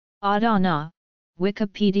Adana,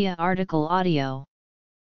 Wikipedia article audio.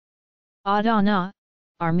 Adana,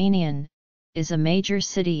 Armenian, is a major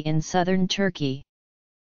city in southern Turkey.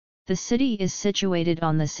 The city is situated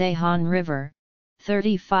on the Ceyhan River,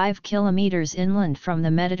 35 kilometers inland from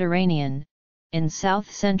the Mediterranean, in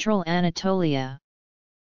south-central Anatolia.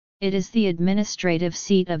 It is the administrative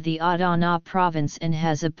seat of the Adana province and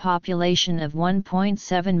has a population of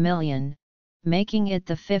 1.7 million, making it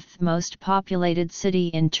the fifth most populated city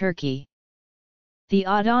in Turkey. The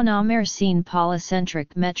Adana-Mersin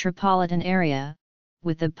polycentric metropolitan area,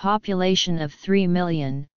 with a population of 3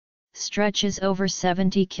 million, stretches over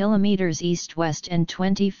 70 kilometers east-west and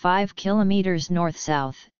 25 kilometers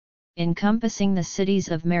north-south, encompassing the cities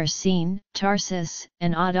of Mersin, Tarsus,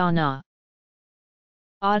 and Adana.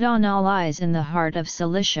 Adana lies in the heart of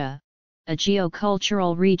Cilicia, a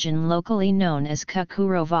geocultural region locally known as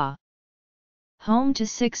Çukurova. Home to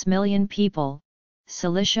 6 million people,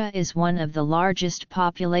 Cilicia is one of the largest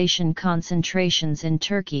population concentrations in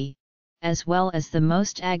Turkey, as well as the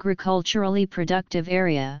most agriculturally productive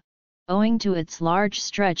area, owing to its large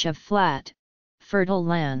stretch of flat, fertile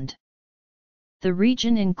land. The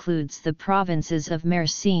region includes the provinces of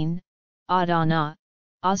Mersin, Adana,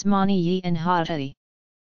 Osmaniye and Hatay.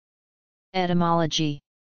 Etymology.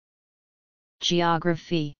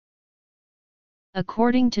 Geography.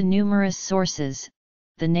 According to numerous sources,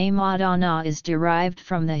 the name Adana is derived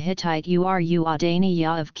from the Hittite Uru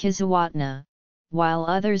Adaniya of Kizzuwatna, while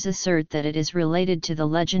others assert that it is related to the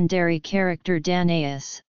legendary character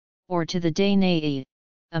Danaus, or to the Danaei,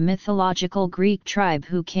 a mythological Greek tribe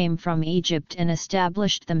who came from Egypt and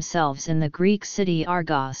established themselves in the Greek city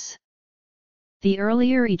Argos. The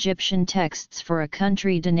earlier Egyptian texts for a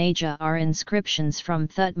country Danaja are inscriptions from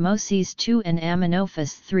Thutmoses II and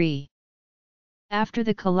Amenophis III. After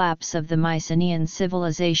the collapse of the Mycenaean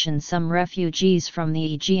civilization, some refugees from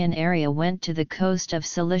the Aegean area went to the coast of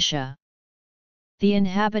Cilicia. The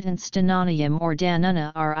inhabitants Dananayim or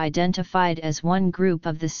Danuna are identified as one group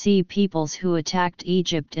of the Sea peoples who attacked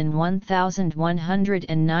Egypt in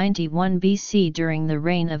 1191 BC during the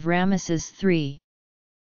reign of Ramesses III.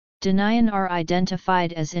 Danayan are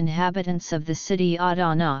identified as inhabitants of the city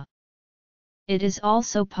Adana. It is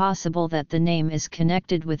also possible that the name is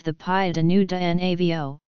connected with the Paidanuda and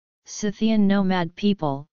Avio, Scythian nomad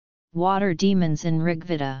people, water demons in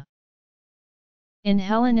Rigveda. In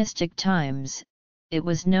Hellenistic times, it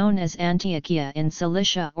was known as Antiochia in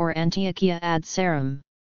Cilicia or Antiochia ad Sarum.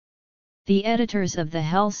 The editors of the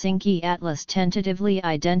Helsinki Atlas tentatively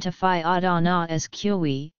identify Adana as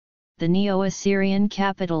Kyui, the Neo-Assyrian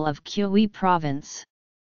capital of Kyui province.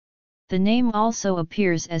 The name also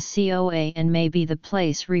appears as Coa and may be the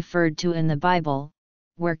place referred to in the Bible,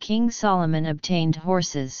 where King Solomon obtained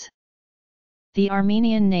horses. The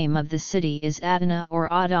Armenian name of the city is Adana or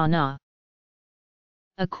Adana.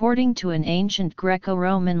 According to an ancient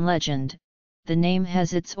Greco-Roman legend, the name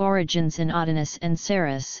has its origins in Adonis and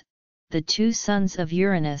Ceres, the two sons of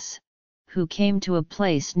Uranus, who came to a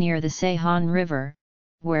place near the Ceyhan River,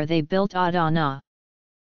 where they built Adana.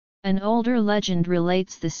 An older legend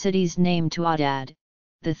relates the city's name to Adad,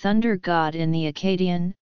 the thunder god in the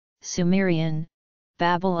Akkadian, Sumerian,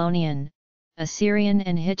 Babylonian, Assyrian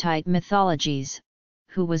and Hittite mythologies,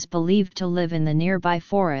 who was believed to live in the nearby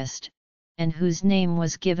forest, and whose name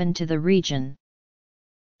was given to the region.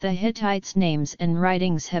 The Hittites' names and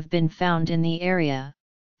writings have been found in the area,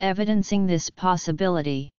 evidencing this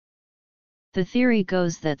possibility. The theory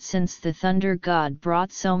goes that since the thunder god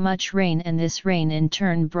brought so much rain and this rain in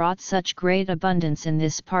turn brought such great abundance in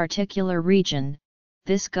this particular region,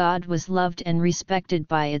 this god was loved and respected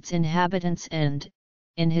by its inhabitants and,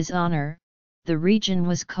 in his honor, the region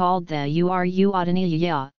was called the Uru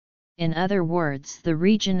Adaniya, in other words the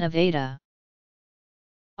region of Ada.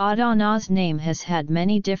 Adana's name has had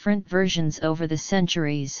many different versions over the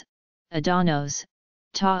centuries: Adanos,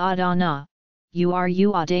 Ta Adana,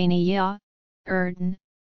 Uru Adaniya, Erden,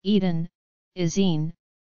 Eden, Izine,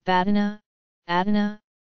 Badana, Adana,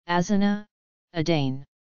 Azana, Adane.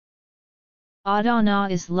 Adana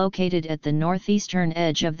is located at the northeastern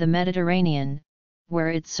edge of the Mediterranean, where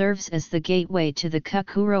it serves as the gateway to the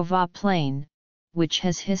Çukurova Plain, which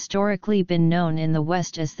has historically been known in the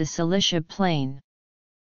west as the Cilicia Plain.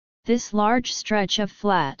 This large stretch of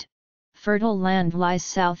flat, fertile land lies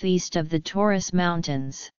southeast of the Taurus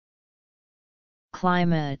Mountains.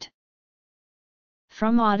 Climate.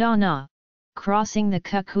 From Adana, crossing the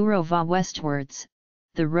Çukurova westwards,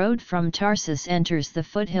 the road from Tarsus enters the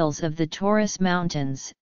foothills of the Taurus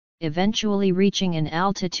Mountains, eventually reaching an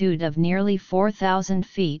altitude of nearly 4,000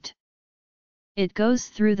 feet. It goes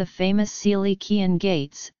through the famous Selikian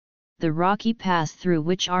Gates, the rocky pass through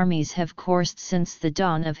which armies have coursed since the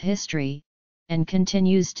dawn of history, and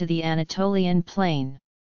continues to the Anatolian plain.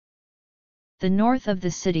 The north of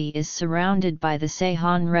the city is surrounded by the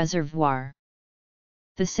Ceyhan Reservoir.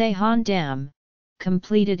 The Ceyhan Dam,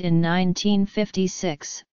 completed in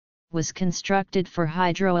 1956, was constructed for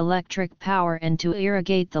hydroelectric power and to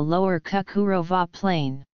irrigate the lower Cukurova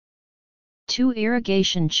plain. 2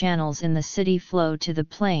 irrigation channels in the city flow to the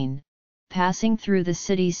plain, passing through the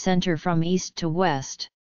city center from east to west.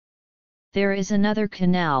 There is another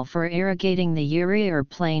canal for irrigating the Urier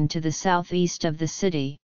plain to the southeast of the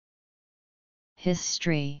city.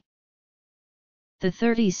 History. The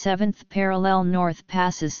 37th parallel north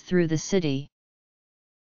passes through the city.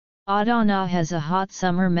 Adana has a hot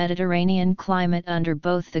summer Mediterranean climate under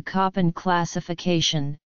both the Köppen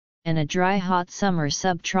classification, and a dry hot summer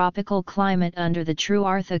subtropical climate under the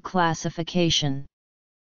Trüartha classification.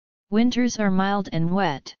 Winters are mild and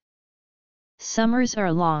wet. Summers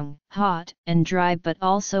are long, hot, and dry but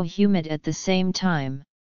also humid at the same time.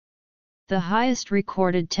 The highest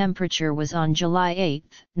recorded temperature was on July 8,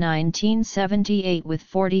 1978 with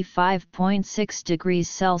 45.6 degrees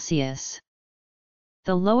Celsius.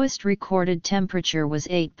 The lowest recorded temperature was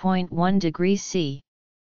 8.1 degrees C.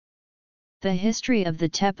 The history of the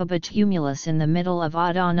Tepepa tumulus in the middle of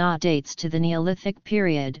Adana dates to the Neolithic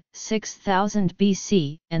period, 6000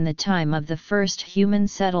 BC, and the time of the first human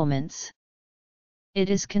settlements. It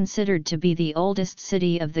is considered to be the oldest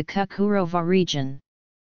city of the Cukurova region.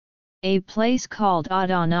 A place called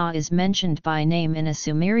Adana is mentioned by name in a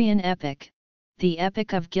Sumerian epic, the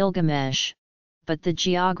Epic of Gilgamesh, but the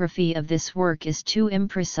geography of this work is too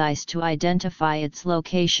imprecise to identify its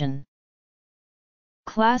location.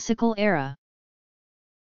 Classical era.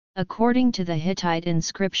 According to the Hittite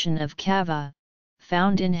inscription of Kava,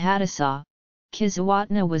 found in Hadassa,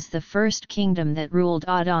 Kizzuwatna was the first kingdom that ruled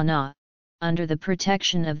Adana, under the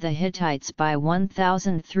protection of the Hittites by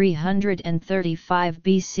 1335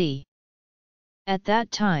 BC. At that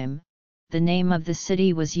time, the name of the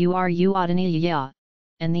city was Ur-Adaniya,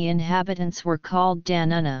 and the inhabitants were called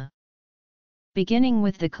Danuna. Beginning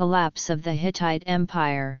with the collapse of the Hittite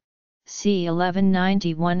Empire, c.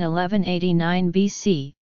 1191–1189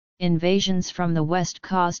 BC, invasions from the west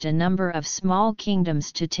caused a number of small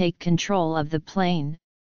kingdoms to take control of the plain,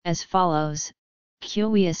 as follows: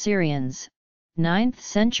 Kui Assyrians, 9th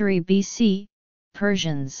century BC,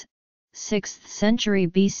 Persians, 6th century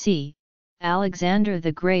BC, Alexander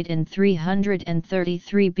the Great in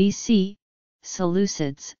 333 BC,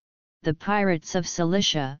 Seleucids, the Pirates of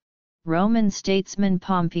Cilicia, Roman statesman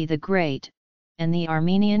Pompey the Great, and the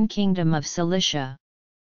Armenian Kingdom of Cilicia.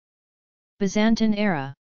 Byzantine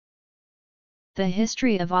era. The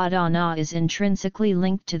history of Adana is intrinsically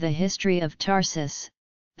linked to the history of Tarsus.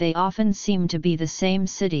 They often seem to be the same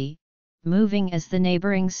city, moving as the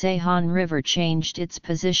neighboring Ceyhan River changed its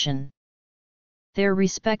position. Their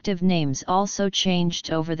respective names also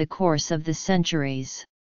changed over the course of the centuries.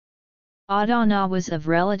 Adana was of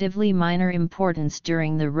relatively minor importance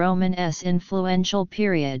during the Roman-s influential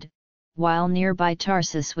period, while nearby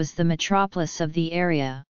Tarsus was the metropolis of the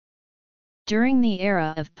area. During the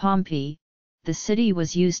era of Pompey, the city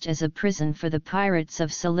was used as a prison for the pirates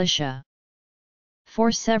of Cilicia.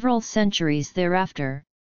 For several centuries thereafter,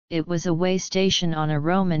 it was a way station on a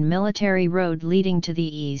Roman military road leading to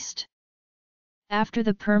the east. After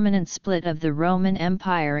the permanent split of the Roman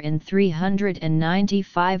Empire in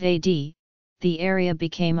 395 AD, the area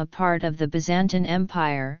became a part of the Byzantine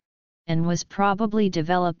Empire, and was probably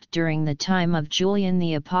developed during the time of Julian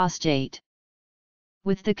the Apostate.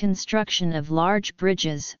 With the construction of large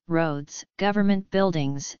bridges, roads, government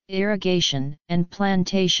buildings, irrigation, and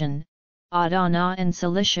plantation, Adana and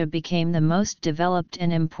Cilicia became the most developed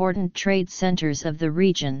and important trade centers of the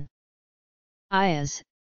region. Ayaz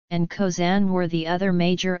and Kozan were the other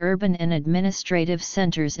major urban and administrative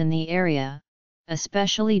centers in the area,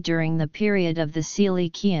 especially during the period of the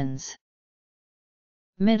Selykians.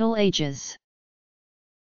 Middle Ages.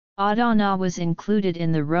 Adana was included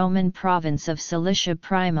in the Roman province of Cilicia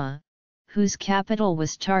Prima, whose capital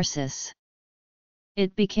was Tarsus.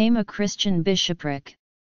 It became a Christian bishopric,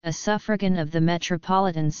 a suffragan of the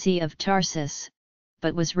Metropolitan See of Tarsus,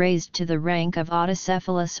 but was raised to the rank of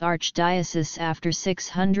Autocephalous Archdiocese after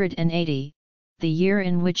 680, the year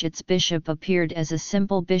in which its bishop appeared as a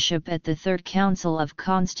simple bishop at the Third Council of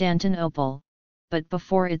Constantinople, but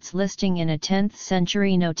before its listing in a 10th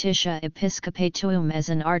century Notitia Episcopatuum as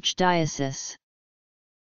an archdiocese.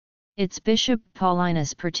 Its bishop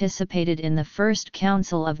Paulinus participated in the First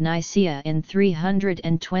Council of Nicaea in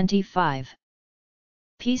 325.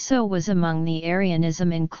 Piso was among the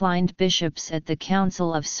Arianism-inclined bishops at the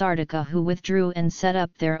Council of Sardica who withdrew and set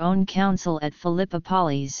up their own council at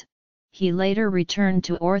Philippopolis. He later returned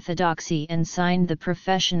to orthodoxy and signed the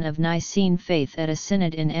profession of Nicene faith at a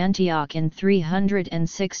synod in Antioch in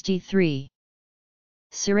 363.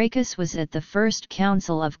 Syracuse was at the First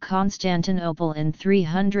Council of Constantinople in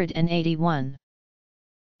 381.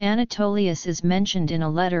 Anatolius is mentioned in a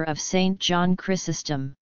letter of St. John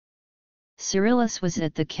Chrysostom. Cyrillus was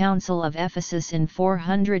at the Council of Ephesus in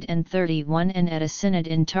 431 and at a synod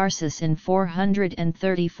in Tarsus in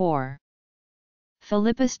 434.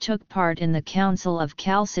 Philippus took part in the Council of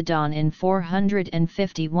Chalcedon in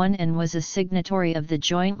 451 and was a signatory of the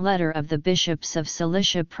joint letter of the bishops of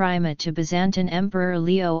Cilicia Prima to Byzantine Emperor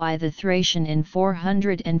Leo I the Thracian in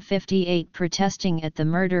 458, protesting at the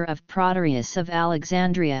murder of Proterius of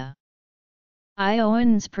Alexandria.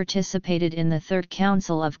 Ioans participated in the Third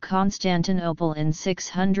Council of Constantinople in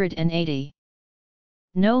 680.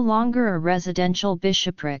 No longer a residential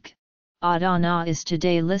bishopric, Adana is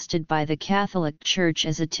today listed by the Catholic Church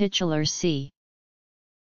as a titular see.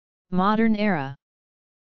 Modern era.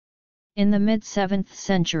 In the mid-7th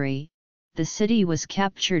century, the city was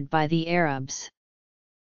captured by the Arabs.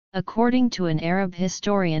 According to an Arab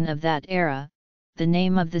historian of that era, the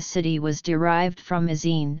name of the city was derived from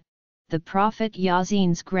Yazin, the prophet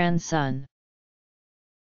Yazin's grandson.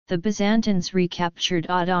 The Byzantines recaptured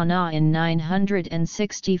Adana in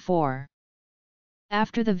 964.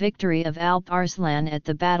 After the victory of Alp Arslan at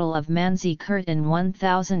the Battle of Manzikert in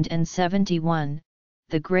 1071,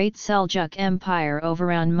 the Great Seljuk Empire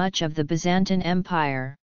overran much of the Byzantine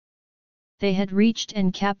Empire. They had reached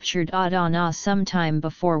and captured Adana sometime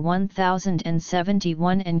before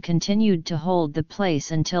 1071 and continued to hold the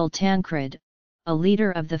place until Tancred, a leader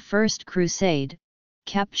of the First Crusade,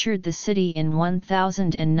 captured the city in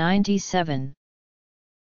 1097.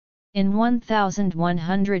 In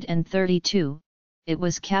 1132, it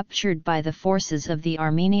was captured by the forces of the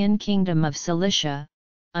Armenian Kingdom of Cilicia,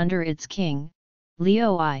 under its king,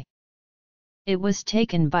 Leo I. It was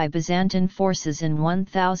taken by Byzantine forces in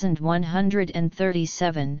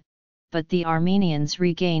 1137, but the Armenians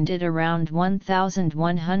regained it around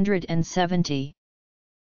 1170.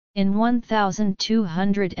 In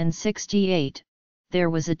 1268, there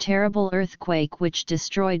was a terrible earthquake which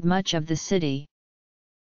destroyed much of the city.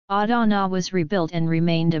 Adana was rebuilt and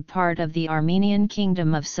remained a part of the Armenian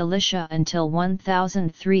Kingdom of Cilicia until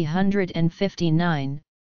 1359,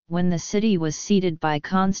 when the city was ceded by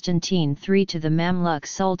Constantine III to the Mamluk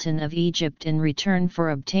Sultan of Egypt in return for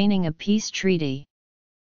obtaining a peace treaty.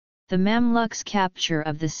 The Mamluks' capture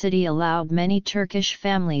of the city allowed many Turkish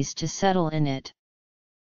families to settle in it.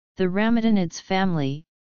 The Ramadanids family,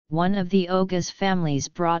 one of the Oghuz families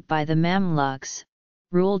brought by the Mamluks,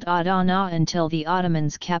 ruled Adana until the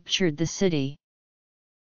Ottomans captured the city.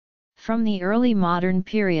 From the early modern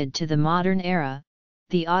period to the modern era,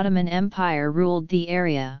 the Ottoman Empire ruled the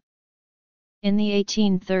area. In the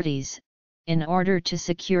 1830s, in order to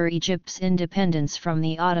secure Egypt's independence from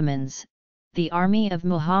the Ottomans, the army of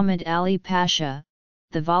Muhammad Ali Pasha,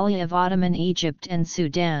 the Vali of Ottoman Egypt and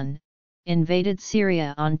Sudan, invaded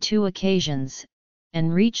Syria on 2 occasions,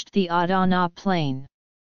 and reached the Adana plain.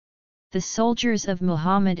 The soldiers of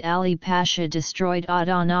Muhammad Ali Pasha destroyed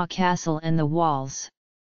Adana Castle and the walls.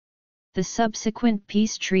 The subsequent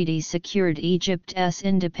peace treaty secured Egypt's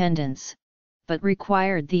independence, but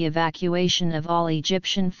required the evacuation of all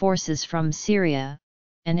Egyptian forces from Syria,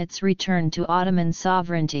 and its return to Ottoman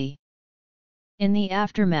sovereignty. In the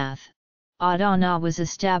aftermath, Adana was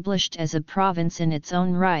established as a province in its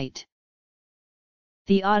own right.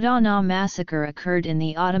 The Adana massacre occurred in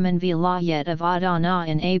the Ottoman Vilayet of Adana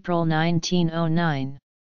in April 1909.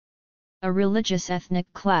 A religious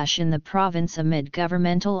ethnic clash in the province amid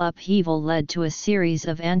governmental upheaval led to a series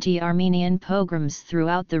of anti-Armenian pogroms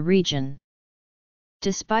throughout the region.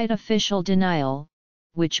 Despite official denial,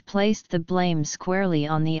 which placed the blame squarely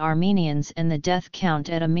on the Armenians and the death count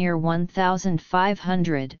at a mere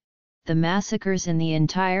 1,500, the massacres in the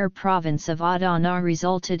entire province of Adana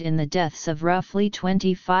resulted in the deaths of roughly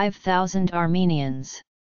 25,000 Armenians.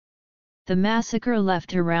 The massacre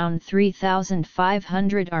left around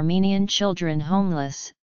 3,500 Armenian children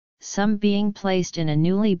homeless, some being placed in a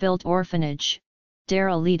newly built orphanage, Dar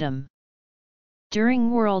al-Edom. During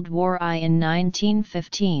World War I in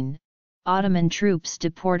 1915, Ottoman troops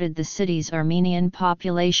deported the city's Armenian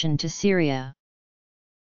population to Syria.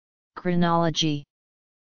 Chronology.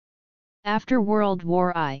 After World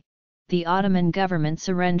War I, the Ottoman government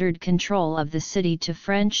surrendered control of the city to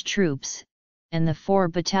French troops, and the 4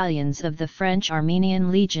 battalions of the French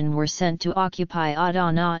Armenian Legion were sent to occupy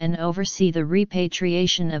Adana and oversee the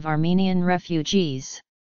repatriation of Armenian refugees.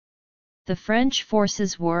 The French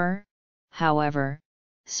forces were, however,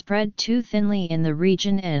 spread too thinly in the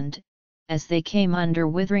region and, as they came under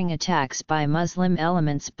withering attacks by Muslim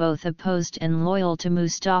elements both opposed and loyal to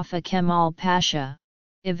Mustafa Kemal Pasha,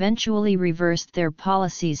 eventually reversed their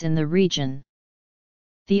policies in the region.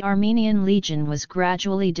 The Armenian Legion was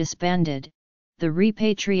gradually disbanded, the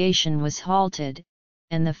repatriation was halted,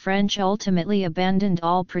 and the French ultimately abandoned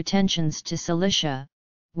all pretensions to Cilicia,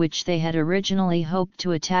 which they had originally hoped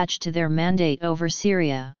to attach to their mandate over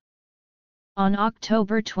Syria. On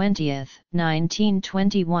October 20,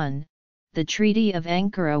 1921, the Treaty of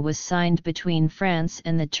Ankara was signed between France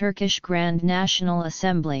and the Turkish Grand National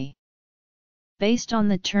Assembly. Based on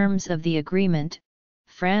the terms of the agreement,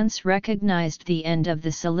 France recognized the end of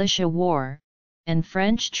the Cilicia War, and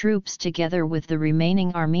French troops together with the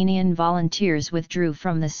remaining Armenian volunteers withdrew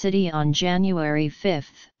from the city on January 5,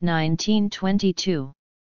 1922.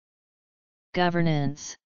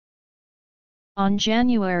 Governance. On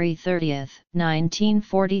January 30,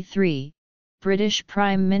 1943, British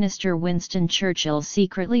Prime Minister Winston Churchill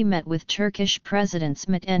secretly met with Turkish President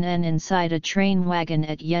Smet İnönü inside a train wagon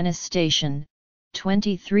at Yeni Station,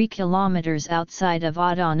 23 kilometers outside of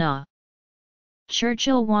Adana.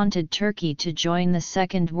 Churchill wanted Turkey to join the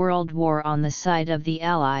Second World War on the side of the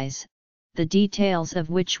Allies, the details of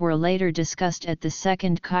which were later discussed at the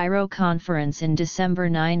Second Cairo Conference in December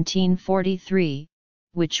 1943,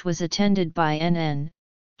 which was attended by İnönü,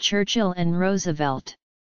 Churchill and Roosevelt.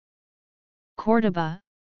 Córdoba,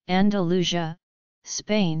 Andalusia,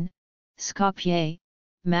 Spain, Skopje,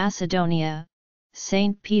 Macedonia,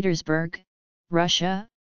 St. Petersburg, Russia,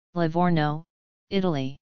 Livorno,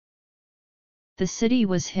 Italy. The city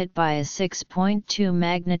was hit by a 6.2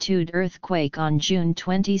 magnitude earthquake on June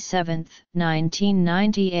 27,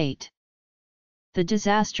 1998. The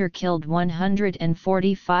disaster killed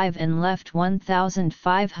 145 and left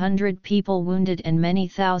 1,500 people wounded and many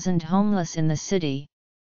thousand homeless in the city.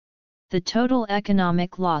 The total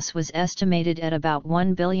economic loss was estimated at about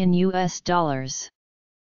 $1 billion.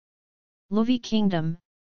 Luvi Kingdom,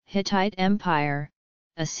 Hittite Empire,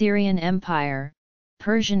 Assyrian Empire,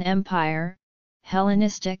 Persian Empire,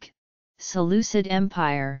 Hellenistic, Seleucid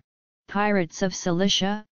Empire, Pirates of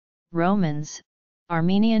Cilicia, Romans,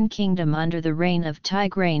 Armenian Kingdom under the reign of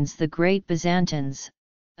Tigranes the Great, Byzantines,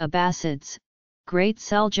 Abbasids, Great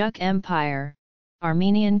Seljuk Empire,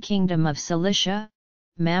 Armenian Kingdom of Cilicia,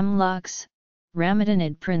 Mamluks,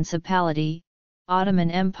 Ramadanid Principality,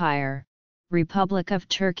 Ottoman Empire, Republic of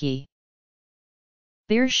Turkey.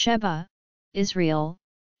 Beersheba, Israel,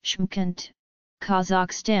 Shymkent,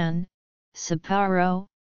 Kazakhstan, Sapporo,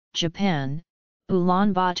 Japan,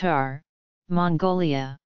 Ulaanbaatar,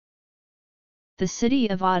 Mongolia. The city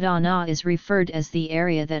of Adana is referred as the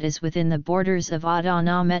area that is within the borders of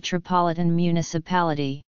Adana Metropolitan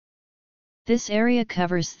Municipality. This area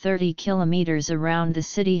covers 30 kilometers around the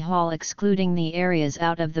city hall excluding the areas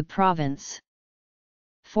out of the province.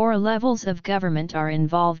 4 levels of government are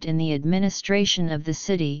involved in the administration of the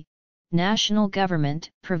city: national government,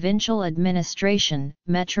 provincial administration,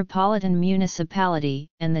 metropolitan municipality,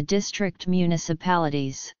 and the district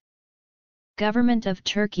municipalities. Government of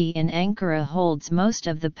Turkey in Ankara holds most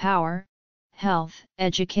of the power. Health,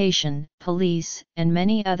 education, police, and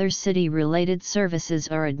many other city-related services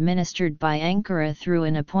are administered by Ankara through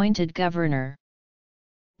an appointed governor.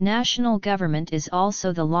 National government is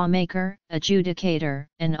also the lawmaker, adjudicator,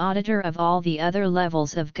 and auditor of all the other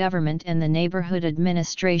levels of government and the neighborhood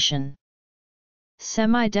administration.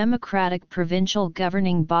 Semi-democratic provincial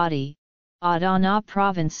governing body, Adana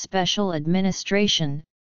Province Special Administration,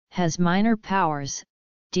 has minor powers,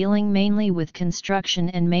 dealing mainly with construction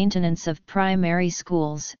and maintenance of primary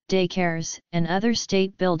schools, daycares, and other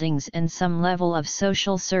state buildings and some level of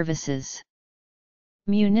social services.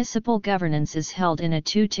 Municipal governance is held in a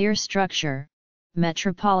 2-tier structure.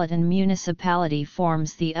 Metropolitan municipality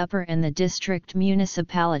forms the upper and the district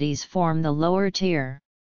municipalities form the lower tier.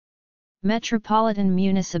 Metropolitan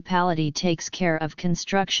municipality takes care of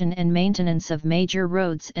construction and maintenance of major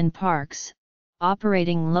roads and parks,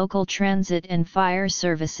 operating local transit and fire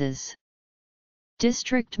services.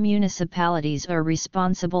 District municipalities are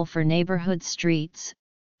responsible for neighborhood streets,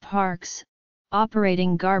 parks,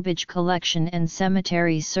 operating garbage collection and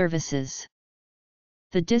cemetery services.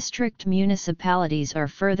 The district municipalities are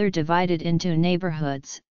further divided into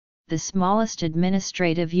neighborhoods, the smallest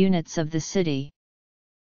administrative units of the city.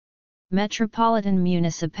 Metropolitan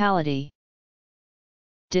municipality.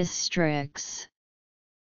 Districts.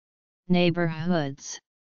 Neighborhoods.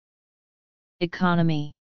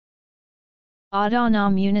 Economy. Adana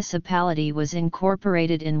municipality was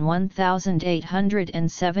incorporated in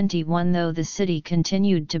 1871, though the city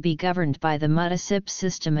continued to be governed by the municip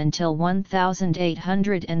system until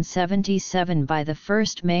 1877 by the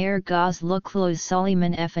first mayor Gözlüklü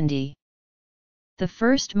Süleyman Efendi. The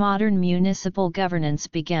first modern municipal governance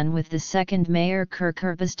began with the second mayor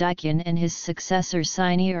Kırkırbızdağyan and his successor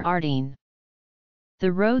Siner Ardin.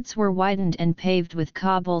 The roads were widened and paved with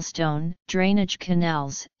cobblestone, drainage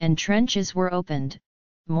canals, and trenches were opened.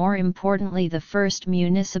 More importantly, the first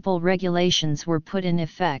municipal regulations were put in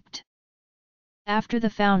effect. After the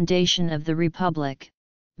foundation of the Republic,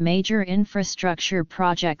 major infrastructure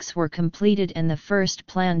projects were completed and the first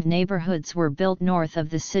planned neighborhoods were built north of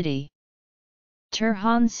the city.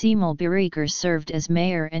 Turhan Cemal Biriker served as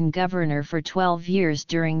mayor and governor for 12 years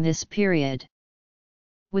during this period.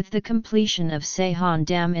 With the completion of Seyhan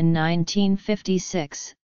Dam in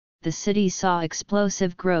 1956, the city saw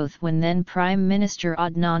explosive growth when then Prime Minister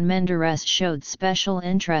Adnan Menderes showed special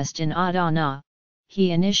interest in Adana.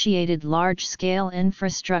 He initiated large-scale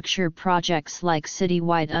infrastructure projects like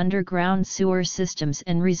citywide underground sewer systems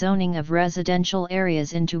and rezoning of residential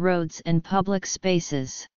areas into roads and public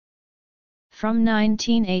spaces. From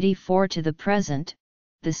 1984 to the present,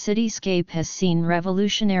 the cityscape has seen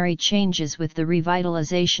revolutionary changes with the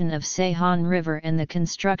revitalization of Seyhan River and the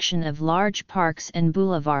construction of large parks and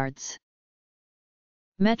boulevards.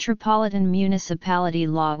 Metropolitan Municipality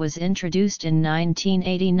Law was introduced in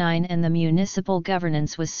 1989 and the municipal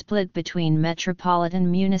governance was split between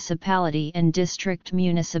metropolitan municipality and district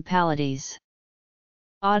municipalities.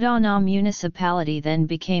 Adana municipality then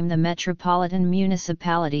became the metropolitan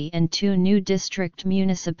municipality and two new district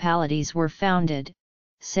municipalities were founded,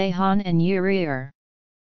 Seyhan and Uriye.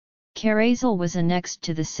 Kayseri was annexed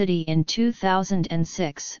to the city in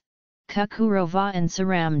 2006. Çukurova and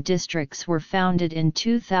Saram districts were founded in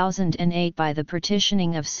 2008 by the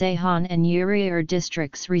partitioning of Seyhan and Uriye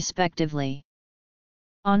districts respectively.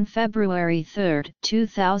 On February 3,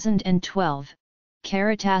 2012,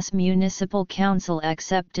 Caritas Municipal Council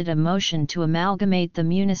accepted a motion to amalgamate the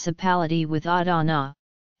municipality with Adana.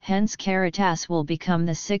 Hence Caritas will become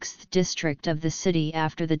the sixth district of the city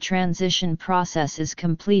after the transition process is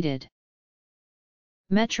completed.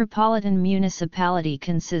 Metropolitan municipality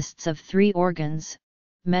consists of three organs: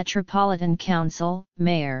 Metropolitan Council,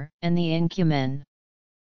 Mayor, and the Incumen.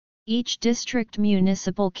 Each district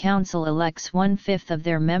municipal council elects 1/5 of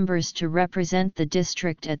their members to represent the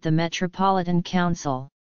district at the Metropolitan Council.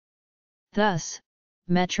 Thus,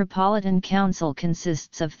 Metropolitan Council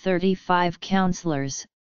consists of 35 councillors,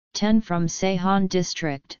 10 from Seyhan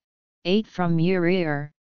district, 8 from Uriye,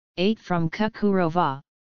 8 from Çukurova,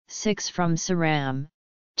 6 from Saram,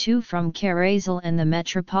 2 from Kayseri and the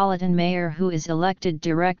Metropolitan Mayor who is elected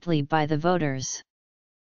directly by the voters.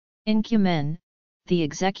 Incumen, the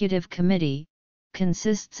Executive Committee,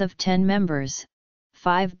 consists of 10 members,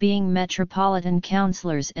 5 being Metropolitan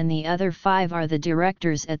Councillors and the other 5 are the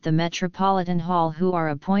directors at the Metropolitan Hall who are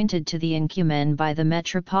appointed to the Incumen by the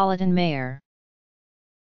Metropolitan Mayor.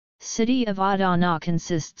 City of Adana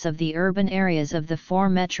consists of the urban areas of the 4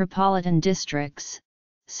 metropolitan districts,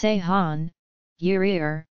 Seyhan,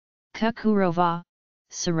 Uriye, Çukurova,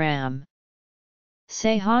 Saram.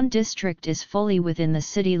 Seyhan district is fully within the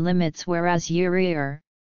city limits whereas Uriye,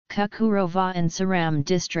 Çukurova and Saram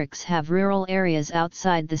districts have rural areas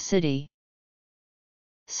outside the city.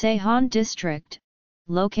 Seyhan district,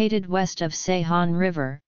 located west of Seyhan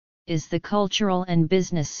River, is the cultural and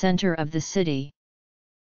business center of the city.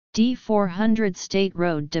 D400 State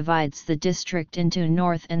Road divides the district into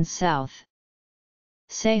north and south.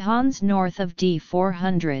 Seyhan's north of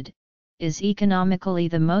D400 is economically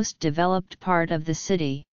the most developed part of the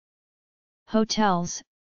city. Hotels,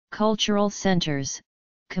 cultural centers,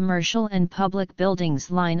 commercial and public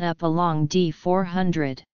buildings line up along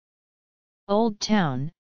D400. Old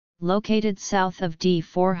Town, located south of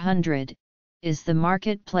D400, is the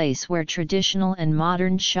marketplace where traditional and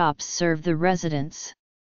modern shops serve the residents.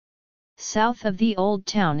 South of the Old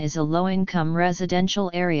Town is a low-income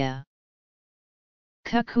residential area.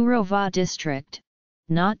 Çukurova district,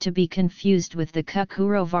 not to be confused with the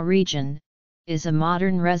Çukurova region, is a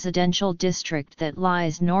modern residential district that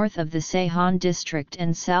lies north of the Seyhan district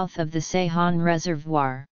and south of the Seyhan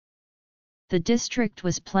Reservoir. The district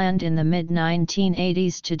was planned in the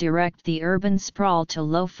mid-1980s to direct the urban sprawl to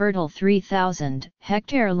low fertile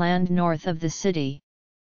 3,000-hectare land north of the city.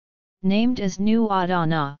 Named as New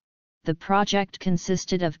Adana, the project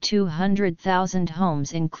consisted of 200,000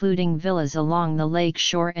 homes including villas along the lake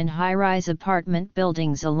shore and high-rise apartment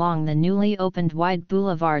buildings along the newly opened wide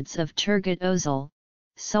boulevards of Turgut Özal,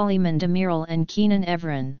 Suleiman Demirel and Kenan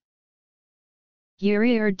Evren.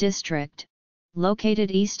 Uriye district,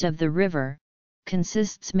 located east of the river,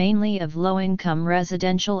 consists mainly of low-income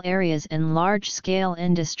residential areas and large-scale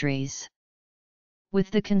industries.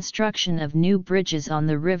 With the construction of new bridges on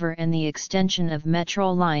the river and the extension of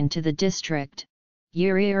metro line to the district,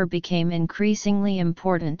 Uriye became increasingly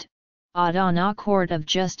important. Adana Court of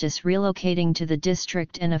Justice relocating to the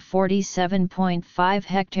district and a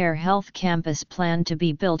 47.5-hectare health campus planned to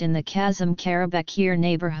be built in the Kazım Karabekir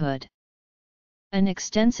neighborhood. An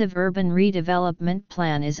extensive urban redevelopment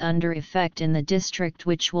plan is under effect in the district,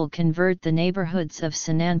 which will convert the neighborhoods of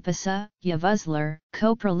Sananpasa, Yavuzlar,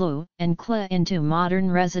 Köprülü, and Kla into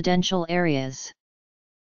modern residential areas.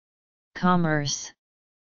 Commerce.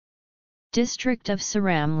 District of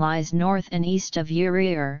Saram lies north and east of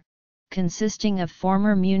Uriye, consisting of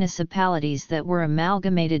former municipalities that were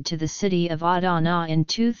amalgamated to the city of Adana in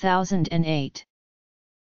 2008.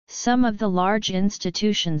 Some of the large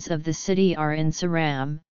institutions of the city are in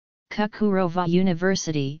Saram, Çukurova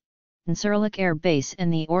University, Ncirlik Air Base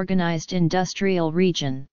and the Organized Industrial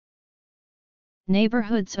Region.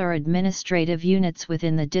 Neighborhoods are administrative units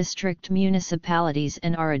within the district municipalities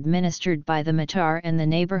and are administered by the Muhtar and the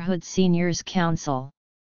Neighborhood Seniors Council.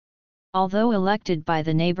 Although elected by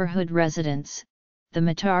the neighborhood residents, the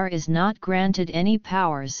Muhtar is not granted any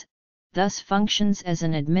powers, thus functions as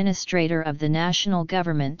an administrator of the national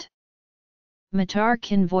government. Muhtar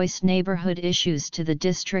can voice neighborhood issues to the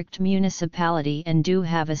district municipality and do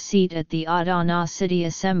have a seat at the Adana City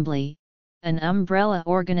Assembly, an umbrella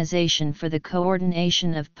organization for the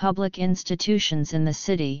coordination of public institutions in the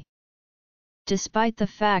city. Despite the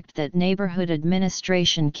fact that neighborhood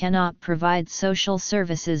administration cannot provide social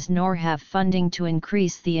services nor have funding to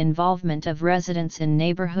increase the involvement of residents in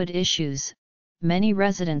neighborhood issues, many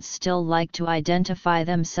residents still like to identify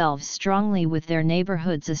themselves strongly with their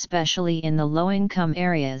neighborhoods, especially in the low-income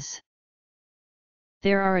areas.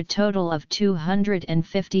 There are a total of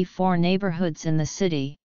 254 neighborhoods in the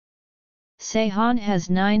city. Ceyhan has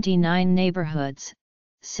 99 neighborhoods,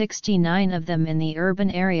 69 of them in the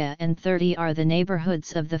urban area and 30 are the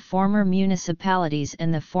neighborhoods of the former municipalities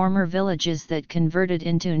and the former villages that converted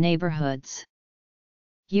into neighborhoods.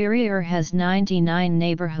 Uriye has 99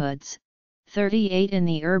 neighborhoods, 38 in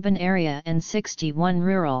the urban area and 61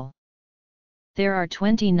 rural. There are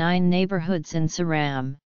 29 neighborhoods in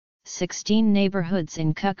Saram, 16 neighborhoods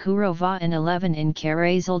in Çukurova and 11 in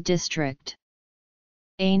Kayseri district.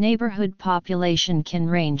 A neighborhood population can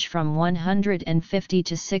range from 150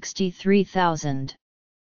 to 63,000.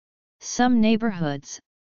 Some neighborhoods,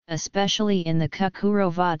 especially in the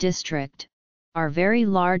Çukurova district, are very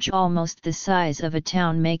large, almost the size of a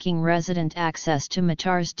town, making resident access to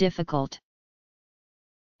Muhtars difficult.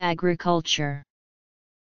 Agriculture,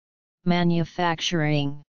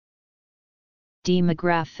 manufacturing,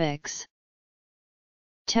 demographics.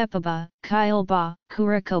 Tepeba, Kyalba,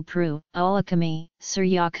 Kuraköprü, Ulukami,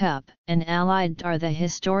 Suryakup, and Allied are the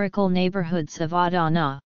historical neighborhoods of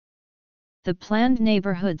Adana. The planned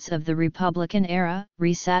neighborhoods of the Republican era,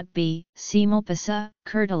 Risatbi, Similpasa,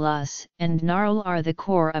 Kurtulus, and Narl are the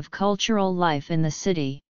core of cultural life in the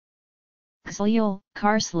city. Gzlyol,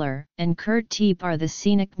 Karslar, and Kurttepe are the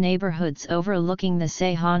scenic neighborhoods overlooking the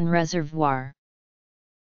Ceyhan Reservoir.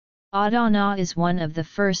 Adana is one of the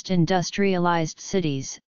first industrialized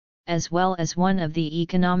cities, as well as one of the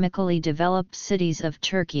economically developed cities of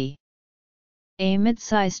Turkey. A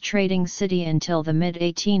mid-size trading city until the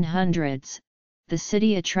mid-1800s, the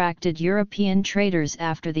city attracted European traders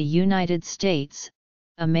after the United States,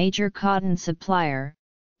 a major cotton supplier,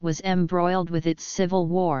 was embroiled with its civil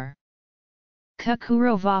war.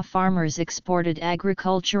 Çukurova farmers exported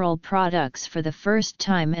agricultural products for the first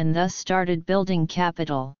time and thus started building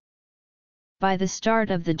capital. By the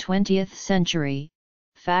start of the 20th century,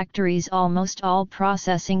 factories almost all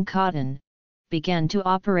processing cotton, began to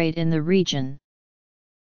operate in the region.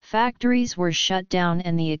 Factories were shut down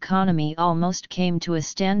and the economy almost came to a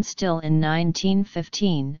standstill in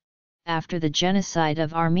 1915, after the genocide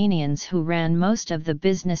of Armenians who ran most of the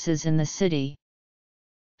businesses in the city.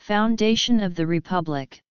 Foundation of the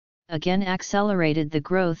Republic, again accelerated the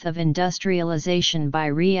growth of industrialization by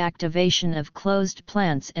reactivation of closed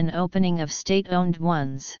plants and opening of state-owned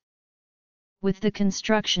ones. With the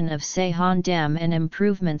construction of Ceyhan Dam and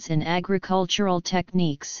improvements in agricultural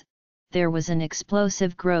techniques, there was an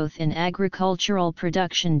explosive growth in agricultural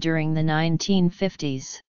production during the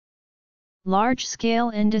 1950s.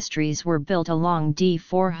 Large-scale industries were built along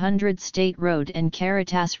D400 State Road and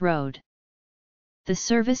Caritas Road. The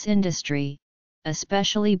service industry,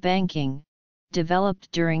 especially banking,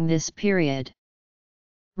 developed during this period.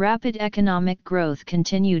 Rapid economic growth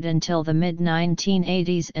continued until the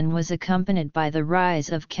mid-1980s and was accompanied by the rise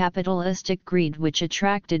of capitalistic greed, which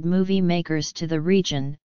attracted movie makers to the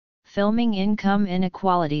region, filming income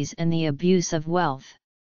inequalities and the abuse of wealth.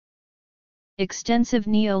 Extensive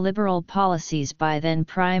neoliberal policies by then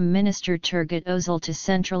Prime Minister Turgut Özal to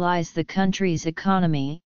centralize the country's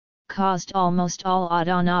economy, caused almost all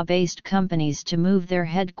Adana-based companies to move their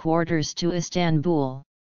headquarters to Istanbul.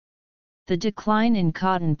 The decline in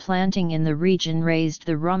cotton planting in the region raised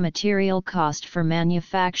the raw material cost for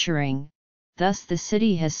manufacturing, thus the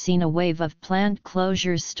city has seen a wave of plant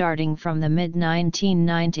closures starting from the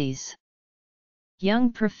mid-1990s.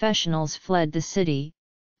 Young professionals fled the city,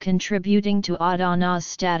 contributing to Adana's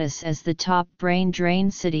status as the top brain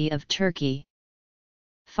drain city of Turkey.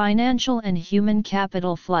 Financial and human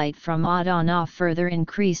capital flight from Adana further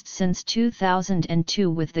increased since 2002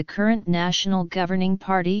 with the current national governing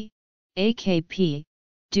party, AKP,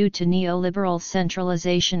 due to neoliberal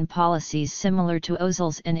centralization policies similar to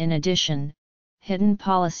Özal's and in addition, hidden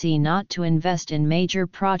policy not to invest in major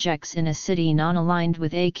projects in a city non-aligned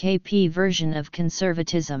with AKP version of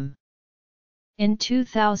conservatism. In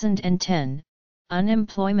 2010,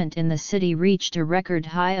 unemployment in the city reached a record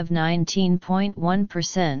high of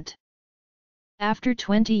 19.1%. After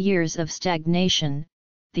 20 years of stagnation,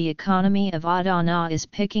 the economy of Adana is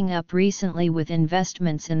picking up recently with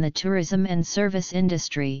investments in the tourism and service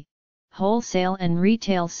industry, wholesale and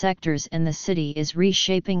retail sectors, and the city is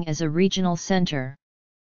reshaping as a regional center.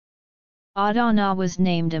 Adana was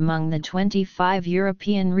named among the 25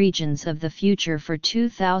 European regions of the future for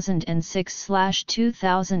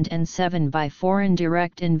 2006/2007 by Foreign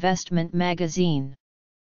Direct Investment magazine.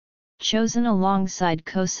 Chosen alongside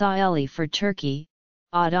Kocaeli for Turkey,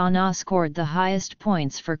 Adana scored the highest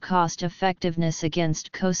points for cost effectiveness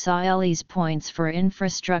against Kocaeli's points for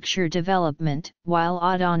infrastructure development, while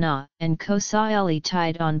Adana and Kocaeli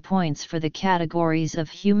tied on points for the categories of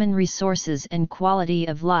human resources and quality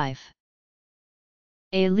of life.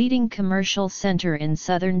 A leading commercial center in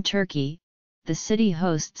southern Turkey, the city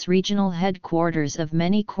hosts regional headquarters of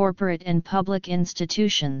many corporate and public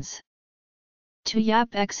institutions.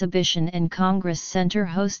 Tuyap Exhibition and Congress Center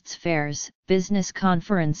hosts fairs, business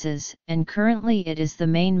conferences, and currently it is the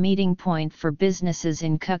main meeting point for businesses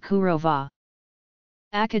in Çukurova.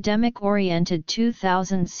 Academic-oriented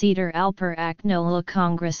 2,000-seater Alper Aknoğlu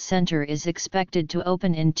Congress Center is expected to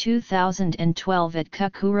open in 2012 at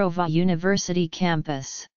Çukurova University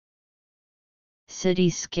campus.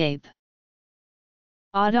 Cityscape.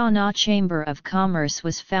 Adana Chamber of Commerce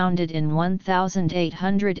was founded in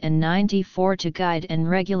 1894 to guide and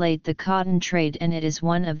regulate the cotton trade, and it is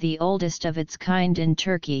one of the oldest of its kind in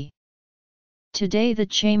Turkey. Today the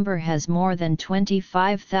chamber has more than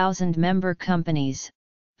 25,000 member companies,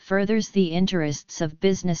 furthers the interests of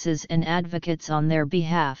businesses and advocates on their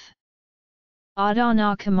behalf.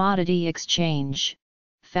 Adana Commodity Exchange,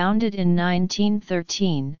 founded in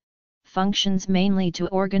 1913, functions mainly to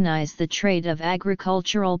organize the trade of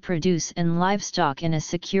agricultural produce and livestock in a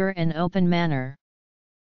secure and open manner.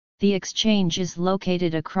 The exchange is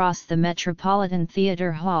located across the Metropolitan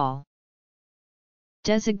Theatre Hall.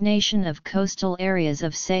 Designation of coastal areas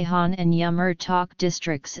of Seyhan and Yumurtak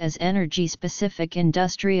districts as energy-specific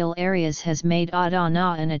industrial areas has made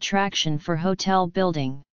Adana an attraction for hotel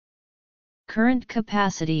building. Current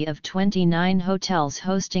capacity of 29 hotels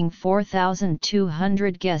hosting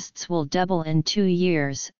 4,200 guests will double in 2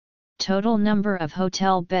 years, total number of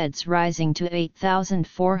hotel beds rising to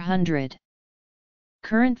 8,400.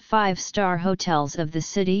 Current 5-star hotels of the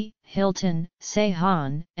city, Hilton,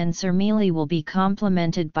 Seyhan, and Sermili will be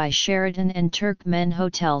complemented by Sheraton and Turkmen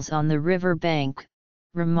hotels on the river bank,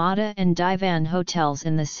 Ramada and Divan hotels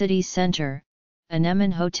in the city center,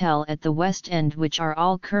 Aneman Hotel at the west end, which are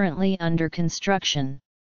all currently under construction.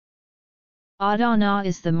 Adana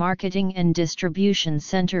is the marketing and distribution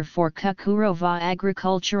center for Çukurova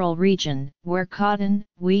agricultural region, where cotton,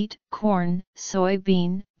 wheat, corn,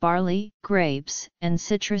 soybean, barley, grapes, and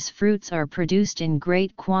citrus fruits are produced in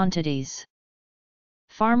great quantities.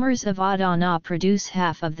 Farmers of Adana produce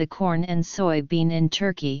half of the corn and soybean in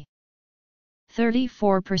Turkey.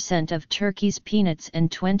 34% of Turkey's peanuts and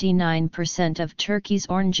 29% of Turkey's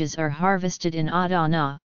oranges are harvested in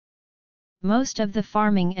Adana. Most of the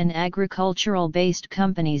farming and agricultural-based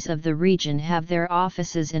companies of the region have their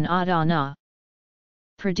offices in Adana.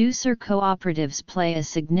 Producer cooperatives play a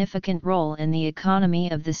significant role in the economy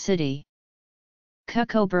of the city.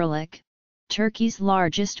 Çukurova, Turkey's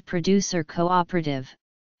largest producer cooperative,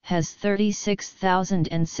 has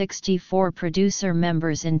 36,064 producer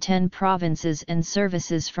members in 10 provinces and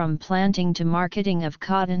services from planting to marketing of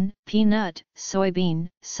cotton, peanut, soybean,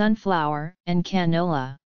 sunflower, and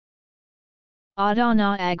canola.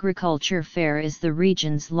 Adana Agriculture Fair is the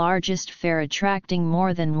region's largest fair, attracting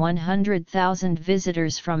more than 100,000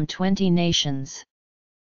 visitors from 20 nations.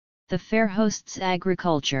 The fair hosts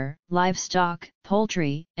agriculture, livestock,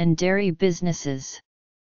 poultry, and dairy businesses.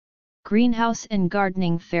 Greenhouse and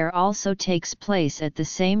gardening fair also takes place at the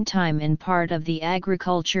same time in part of the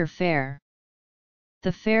agriculture fair.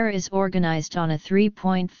 The fair is organized on a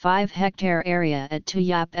 3.5-hectare area at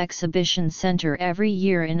Tuyap Exhibition Center every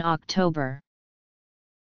year in October.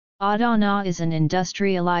 Adana is an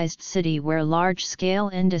industrialized city where large-scale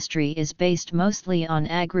industry is based mostly on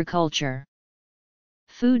agriculture.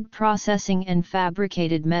 Food processing and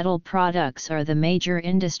fabricated metal products are the major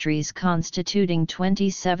industries, constituting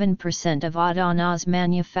 27% of Adana's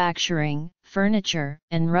manufacturing. Furniture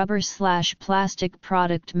and rubber/plastic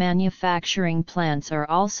product manufacturing plants are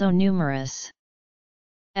also numerous.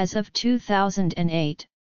 As of 2008,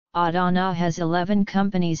 Adana has 11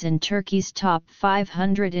 companies in Turkey's top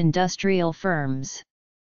 500 industrial firms.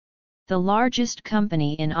 The largest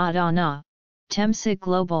company in Adana, Temsa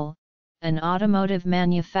Global, an automotive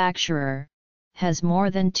manufacturer, has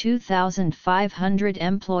more than 2,500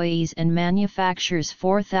 employees and manufactures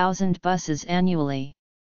 4,000 buses annually.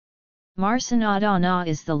 Marsin Adana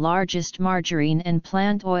is the largest margarine and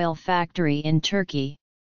plant oil factory in Turkey.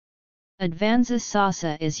 Advanza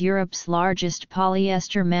Sasa is Europe's largest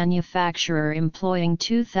polyester manufacturer, employing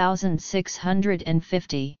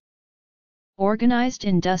 2,650. Organized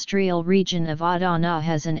Industrial Region of Adana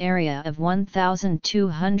has an area of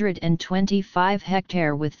 1,225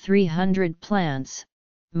 hectare with 300 plants,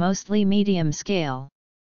 mostly medium scale.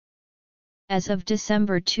 As of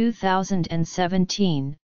December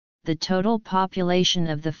 2017, the total population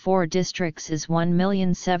of the 4 districts is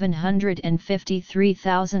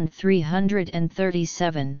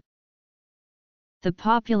 1,753,337. The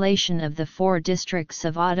population of the 4 districts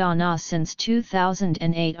of Adana since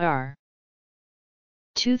 2008 are: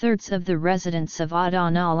 2/3 of the residents of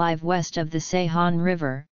Adana live west of the Seyhan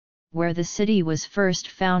River, where the city was first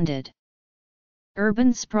founded.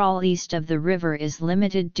 Urban sprawl east of the river is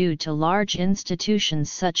limited due to large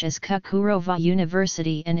institutions such as Çukurova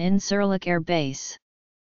University and Incirlik Air Base.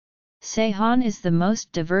 Seyhan is the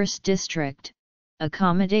most diverse district,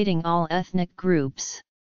 accommodating all ethnic groups.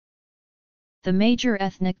 The major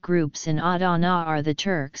ethnic groups in Adana are the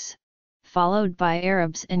Turks, followed by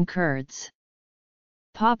Arabs and Kurds.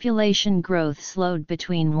 Population growth slowed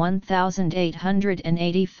between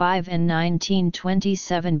 1885 and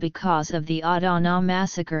 1927 because of the Adana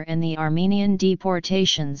massacre and the Armenian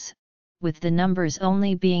deportations, with the numbers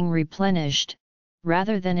only being replenished,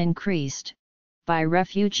 rather than increased, by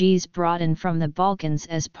refugees brought in from the Balkans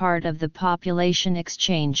as part of the population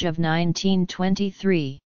exchange of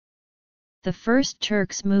 1923. The first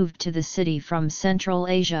Turks moved to the city from Central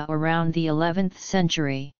Asia around the 11th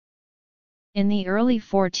century. In the early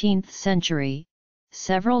 14th century,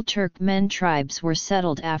 several Turkmen tribes were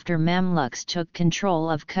settled after Mamluks took control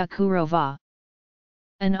of Çukurova.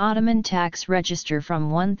 An Ottoman tax register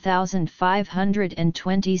from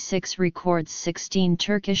 1526 records 16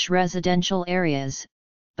 Turkish residential areas,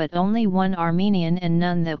 but only 1 Armenian and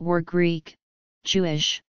none that were Greek,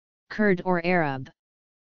 Jewish, Kurd or Arab.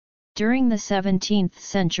 During the 17th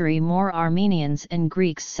century, more Armenians and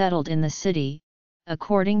Greeks settled in the city.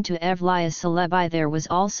 According to Evliya Çelebi, there was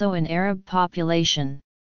also an Arab population.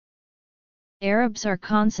 Arabs are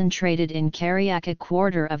concentrated in Karyaka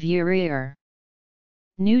quarter of Uriye.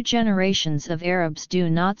 New generations of Arabs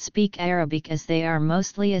do not speak Arabic as they are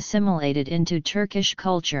mostly assimilated into Turkish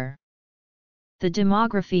culture. The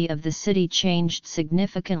demography of the city changed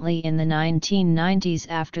significantly in the 1990s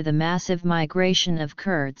after the massive migration of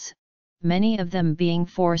Kurds, many of them being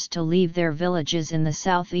forced to leave their villages in the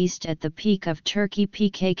southeast at the peak of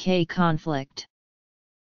Turkey-PKK conflict.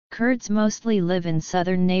 Kurds mostly live in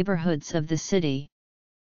southern neighborhoods of the city.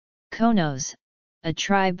 Konos, a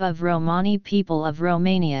tribe of Romani people of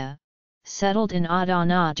Romania, settled in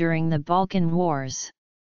Adana during the Balkan Wars.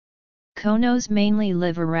 Konos mainly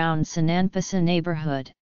live around Sananpasa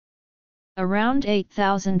neighborhood. Around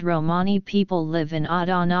 8,000 Romani people live in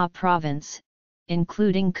Adana province,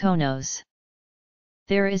 including Konos.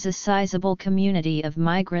 There is a sizable community of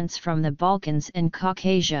migrants from the Balkans and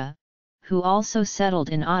Caucasia, who also settled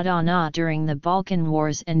in Adana during the Balkan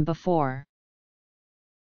Wars and before.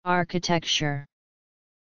 Architecture.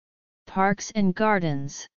 Parks and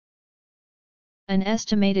gardens. An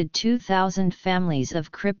estimated 2,000 families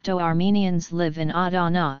of Crypto-Armenians live in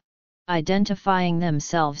Adana, identifying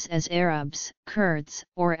themselves as Arabs, Kurds,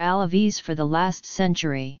 or Alevis for the last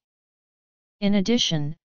century. In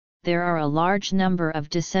addition, there are a large number of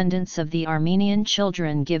descendants of the Armenian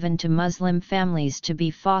children given to Muslim families to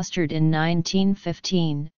be fostered in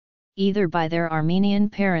 1915, either by their Armenian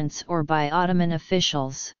parents or by Ottoman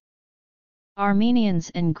officials.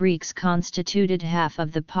 Armenians and Greeks constituted half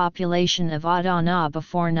of the population of Adana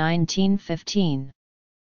before 1915.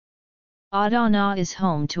 Adana is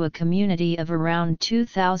home to a community of around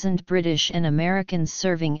 2,000 British and Americans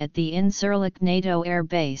serving at the Incirlik NATO Air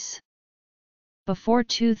Base. Before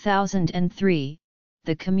 2003,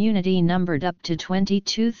 the community numbered up to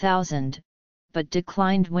 22,000, but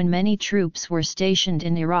declined when many troops were stationed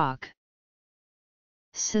in Iraq.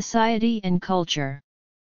 Society and culture.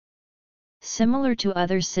 Similar to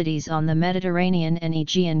other cities on the Mediterranean and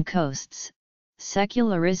Aegean coasts,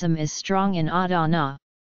 secularism is strong in Adana.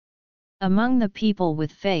 Among the people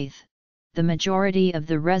with faith, the majority of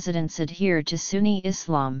the residents adhere to Sunni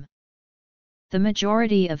Islam. The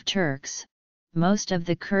majority of Turks, most of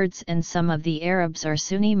the Kurds and some of the Arabs are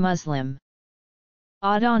Sunni Muslim.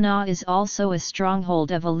 Adana is also a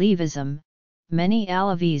stronghold of Alevism, many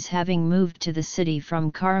Alevis having moved to the city from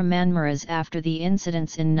Kahramanmaras after the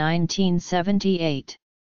incidents in 1978.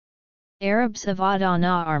 Arabs of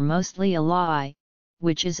Adana are mostly Ala'i,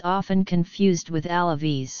 which is often confused with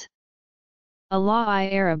Alevis.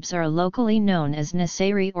 Ala'i Arabs are locally known as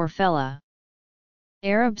Nasiri or Fella.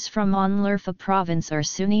 Arabs from Anlurfa province are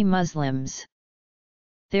Sunni Muslims.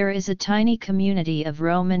 There is a tiny community of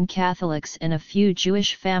Roman Catholics and a few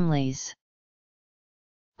Jewish families.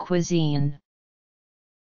 Cuisine.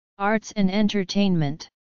 Arts and entertainment.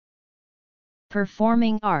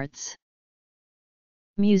 Performing arts.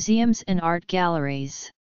 Museums and art galleries.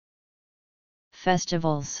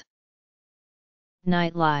 Festivals.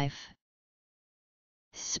 Nightlife.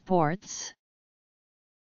 Sports.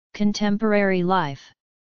 Contemporary life.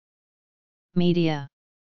 Media.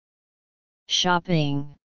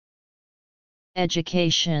 Shopping.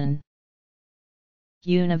 Education.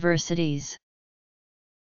 Universities.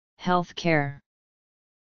 Healthcare.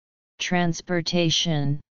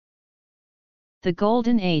 Transportation. The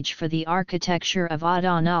golden age for the architecture of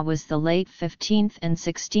Adana was the late 15th and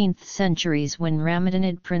 16th centuries when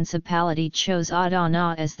Ramadanid Principality chose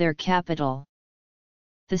Adana as their capital.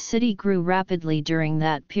 The city grew rapidly during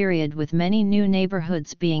that period with many new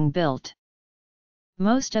neighborhoods being built.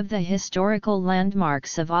 Most of the historical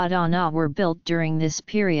landmarks of Adana were built during this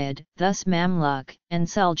period, thus Mamluk and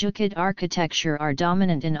Seljuk architecture are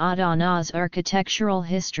dominant in Adana's architectural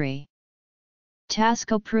history.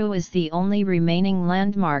 Taskopru is the only remaining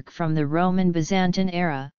landmark from the Roman Byzantine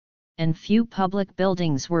era, and few public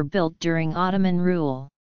buildings were built during Ottoman rule.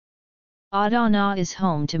 Adana is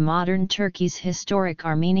home to modern Turkey's historic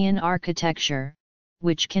Armenian architecture,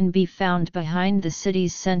 which can be found behind the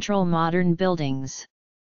city's central modern buildings.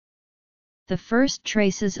 The first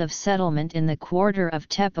traces of settlement in the quarter of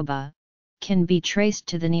Tepeba can be traced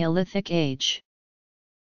to the Neolithic age.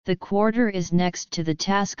 The quarter is next to the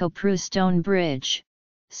Taskopru stone bridge,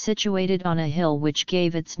 situated on a hill which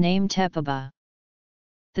gave its name Tepeba.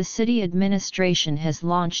 The city administration has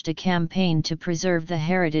launched a campaign to preserve the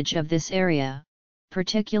heritage of this area,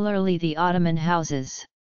 particularly the Ottoman houses.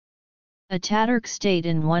 Ataturk stayed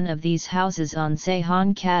in one of these houses on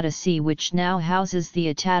Ceyhan Caddesi, which now houses the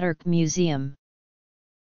Ataturk Museum.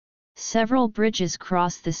 Several bridges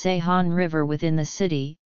cross the Ceyhan River within the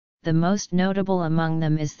city, the most notable among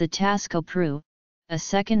them is the Taskopru, a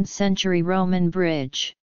 2nd century Roman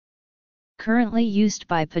bridge. Currently used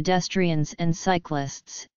by pedestrians and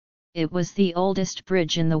cyclists, it was the oldest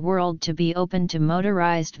bridge in the world to be open to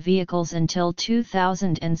motorized vehicles until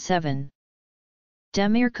 2007.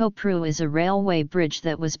 Demirkopru is a railway bridge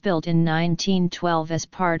that was built in 1912 as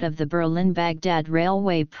part of the Berlin-Baghdad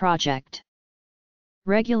railway project.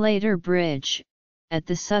 Regulator Bridge, at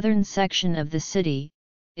the southern section of the city,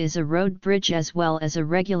 is a road bridge as well as a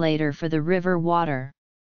regulator for the river water.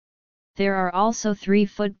 There are also 3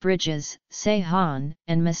 footbridges, Ceyhan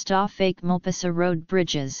and Mustafa Kemal road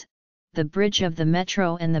bridges, the bridge of the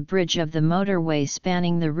metro and the bridge of the motorway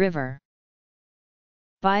spanning the river.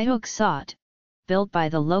 Bayhuksat, built by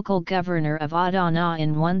the local governor of Adana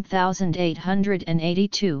in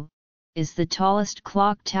 1882, is the tallest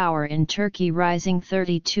clock tower in Turkey, rising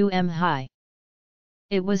 32 m high.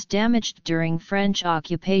 It was damaged during French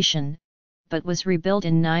occupation, but was rebuilt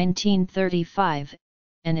in 1935,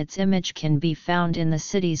 and its image can be found in the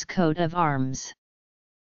city's coat of arms.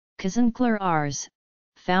 Kazanlar Ars,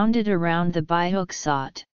 founded around the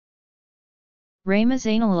Bayhuksat.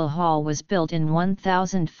 Ramazanallah Hall was built in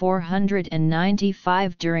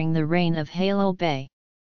 1495 during the reign of Halil Bey.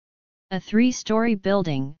 A three-story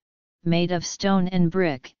building, made of stone and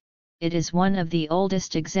brick, it is one of the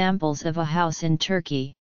oldest examples of a house in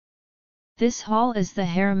Turkey. This hall is the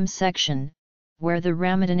harem section, where the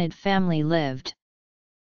Ramadanid family lived.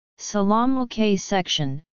 Salamulkay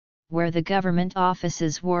section, where the government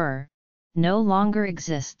offices were, no longer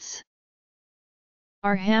exists.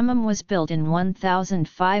 Our hammam was built in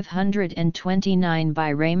 1529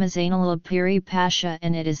 by Ramazanallah Piri Pasha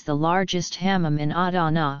and it is the largest hammam in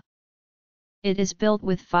Adana. It is built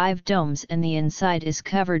with 5 domes and the inside is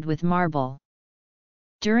covered with marble.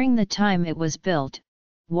 During the time it was built,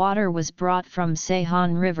 water was brought from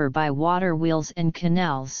Seyhan River by water wheels and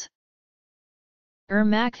canals.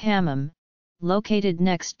 Irmak Hammam, located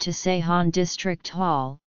next to Seyhan District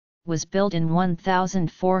Hall, was built in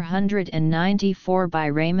 1494 by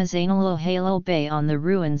Ramazanallah Halil Bey on the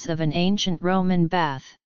ruins of an ancient Roman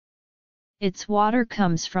bath. Its water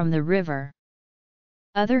comes from the river.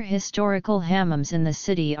 Other historical hammams in the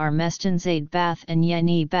city are Mestanzade Bath and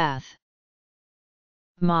Yeni Bath.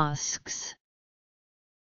 Mosques.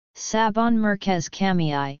 Sabon Merkez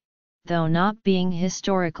Cami, though not being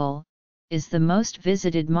historical, is the most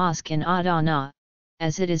visited mosque in Adana,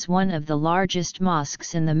 as it is one of the largest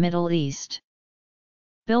mosques in the Middle East.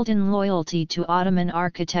 Built in loyalty to Ottoman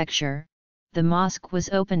architecture, the mosque was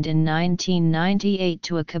opened in 1998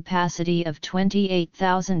 to a capacity of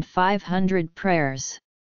 28,500 prayers.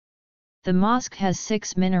 The mosque has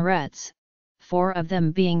 6 minarets, 4 of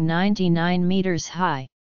them being 99 meters high.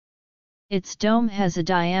 Its dome has a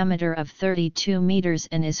diameter of 32 meters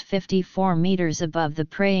and is 54 meters above the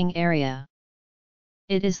praying area.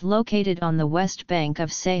 It is located on the west bank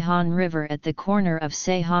of Seyhan River at the corner of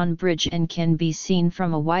Seyhan Bridge and can be seen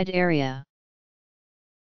from a wide area.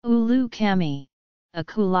 Ulu Cami, a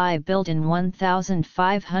kulai built in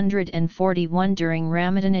 1541 during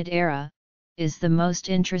Ramadanid era, is the most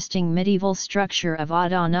interesting medieval structure of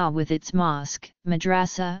Adana with its mosque,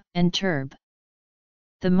 madrasa, and turb.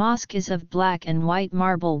 The mosque is of black and white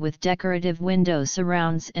marble with decorative window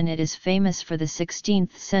surrounds and it is famous for the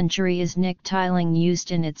 16th century Iznik tiling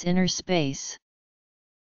used in its inner space.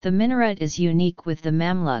 The minaret is unique with the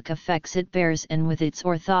Mamluk effects it bears and with its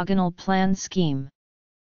orthogonal plan scheme.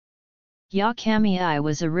 Ya Cami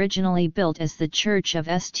was originally built as the Church of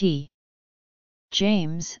St.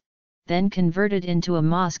 James, then converted into a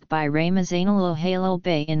mosque by Ramazanallah Halil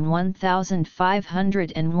Bey in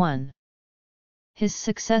 1501. His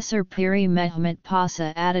successor Piri Mehmet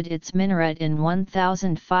Pasha added its minaret in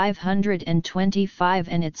 1525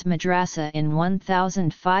 and its madrasa in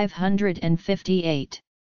 1558.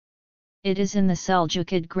 It is in the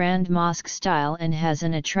Seljuk Grand Mosque style and has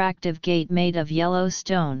an attractive gate made of yellow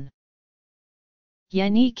stone.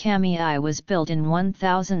 Yeni Cami was built in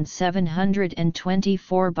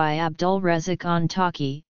 1724 by Abdul Rezik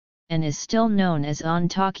Antaki, and is still known as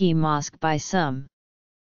Antaki Mosque by some.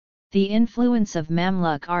 The influence of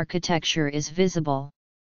Mamluk architecture is visible.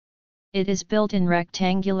 It is built in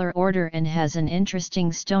rectangular order and has an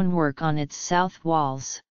interesting stonework on its south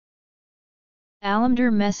walls. Alamdar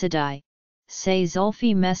Mesidi, Say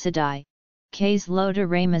Zulfi Mesidi, Kays Loda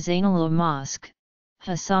Ramazanallah Mosque,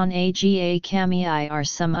 Hassan Aga Cami are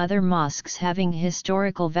some other mosques having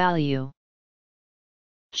historical value.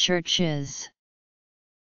 Churches.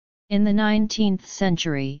 In the 19th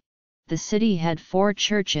century, the city had 4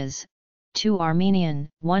 churches, 2 Armenian,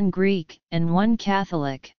 1 Greek, and 1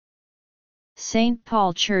 Catholic. St.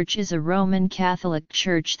 Paul Church is a Roman Catholic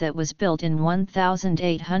church that was built in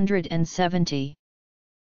 1870.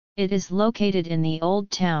 It is located in the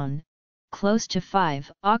Old Town, close to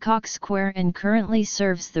 5 Ocock Square and currently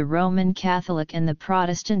serves the Roman Catholic and the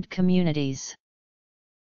Protestant communities.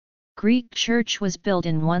 Greek church was built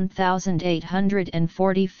in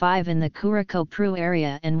 1845 in the Kurikopru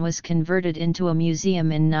area and was converted into a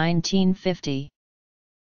museum in 1950.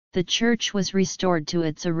 The church was restored to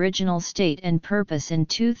its original state and purpose in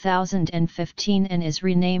 2015 and is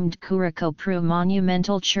renamed Kurikopru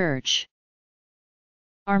Monumental Church.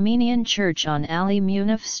 Armenian Church on Ali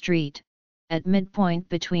Munif Street, at midpoint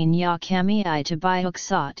between Ya Cami to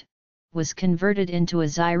Bayuksat, was converted into a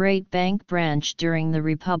Zirate Bank branch during the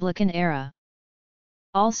Republican era.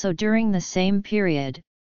 Also during the same period,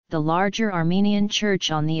 the larger Armenian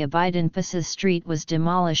church on the Abidinpasa Street was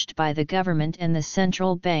demolished by the government and the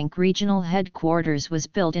Central Bank regional headquarters was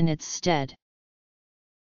built in its stead.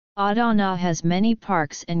 Adana has many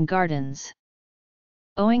parks and gardens.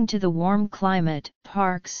 Owing to the warm climate,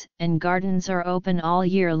 parks and gardens are open all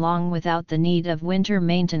year long without the need of winter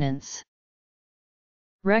maintenance.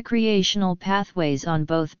 Recreational pathways on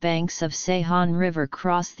both banks of Seyhan River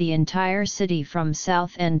cross the entire city from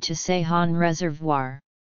South End to Seyhan Reservoir.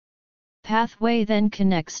 Pathway then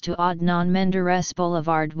connects to Adnan Menderes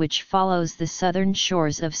Boulevard, which follows the southern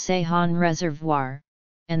shores of Seyhan Reservoir,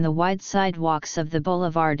 and the wide sidewalks of the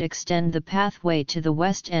boulevard extend the pathway to the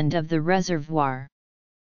west end of the reservoir.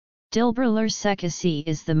 Dilberler Sekisi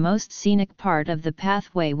is the most scenic part of the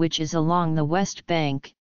pathway, which is along the west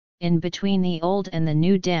bank, in between the old and the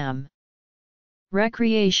new dam.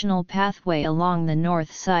 Recreational pathway along the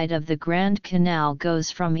north side of the Grand Canal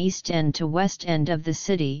goes from east end to west end of the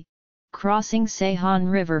city, crossing Seyhan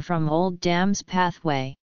River from Old Dam's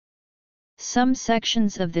pathway. Some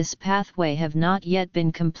sections of this pathway have not yet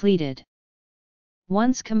been completed.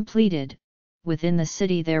 Once completed, within the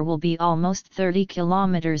city there will be almost 30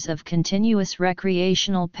 kilometers of continuous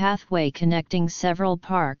recreational pathway connecting several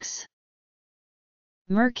parks.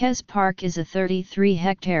 Merkez Park is a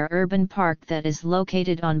 33-hectare urban park that is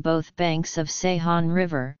located on both banks of Seyhan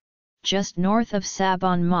River, just north of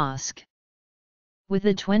Saban Mosque. With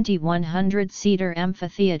a 2,100-seater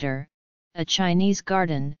amphitheater, a Chinese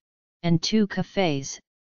garden, and 2 cafes,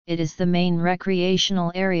 it is the main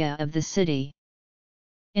recreational area of the city.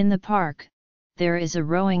 In the park, there is a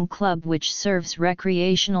rowing club which serves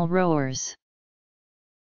recreational rowers.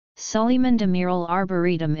 Suleiman Demirel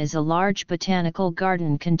Arboretum is a large botanical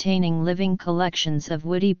garden containing living collections of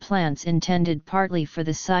woody plants intended partly for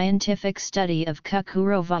the scientific study of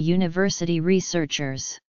Çukurova University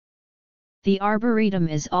researchers. The arboretum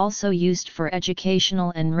is also used for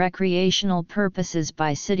educational and recreational purposes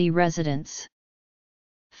by city residents.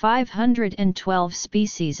 512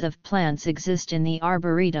 species of plants exist in the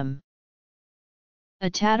arboretum.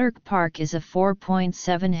 Ataturk Park is a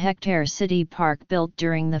 4.7-hectare city park built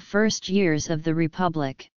during the first years of the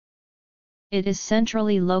Republic. It is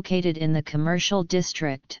centrally located in the commercial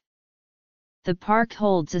district. The park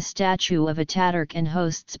holds a statue of Ataturk and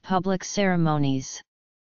hosts public ceremonies.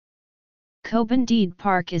 Kobandid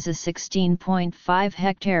Park is a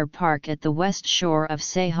 16.5-hectare park at the west shore of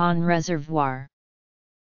Seyhan Reservoir.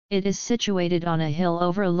 It is situated on a hill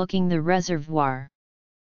overlooking the reservoir.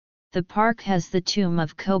 The park has the tomb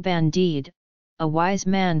of Kobandid, a wise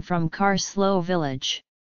man from Karslo village.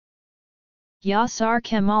 Yasar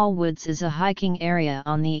Kemal Woods is a hiking area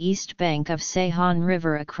on the east bank of Seyhan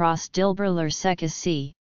River across Dilberler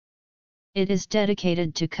Sekisi. It is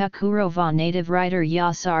dedicated to Çukurova native writer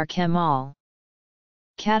Yasar Kemal.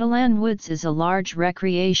 Catalan Woods is a large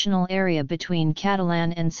recreational area between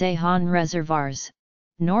Catalan and Seyhan reservoirs,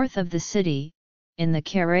 north of the city, in the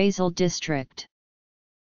Karazal district.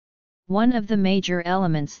 One of the major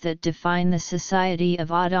elements that define the society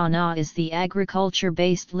of Adana is the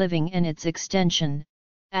agriculture-based living and its extension,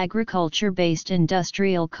 agriculture-based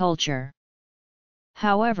industrial culture.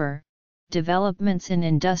 However, developments in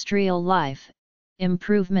industrial life,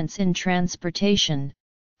 improvements in transportation,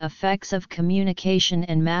 effects of communication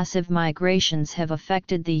and massive migrations have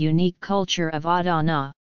affected the unique culture of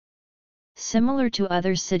Adana. Similar to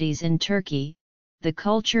other cities in Turkey, the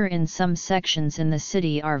culture in some sections in the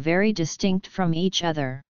city are very distinct from each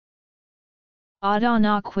other.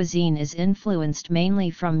 Adana cuisine is influenced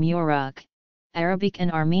mainly from Uruk, Arabic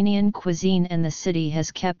and Armenian cuisine, and the city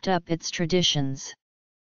has kept up its traditions.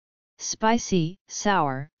 Spicy,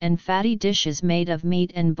 sour, and fatty dishes made of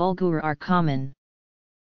meat and bulgur are common.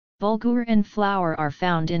 Bulgur and flour are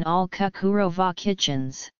found in all Çukurova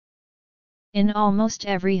kitchens. In almost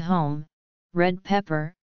every home, red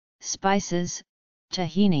pepper, spices,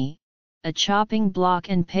 tahini, a chopping block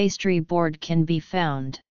and pastry board can be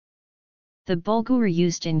found. The bulgur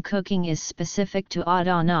used in cooking is specific to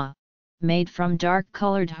Adana, made from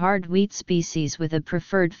dark-colored hard wheat species with a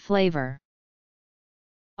preferred flavor.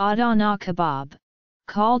 Adana kebab,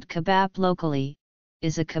 called kebab locally,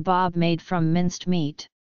 is a kebab made from minced meat.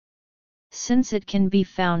 Since it can be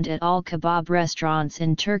found at all kebab restaurants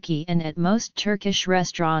in Turkey and at most Turkish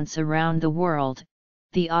restaurants around the world,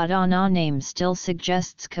 the Adana name still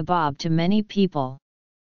suggests kebab to many people.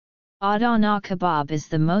 Adana kebab is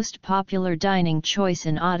the most popular dining choice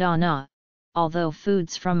in Adana, although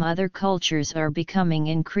foods from other cultures are becoming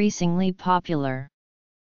increasingly popular.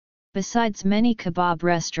 Besides many kebab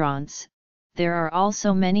restaurants, there are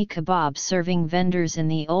also many kebab serving vendors in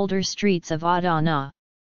the older streets of Adana.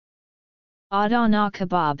 Adana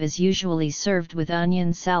kebab is usually served with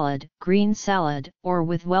onion salad, green salad, or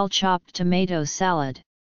with well-chopped tomato salad.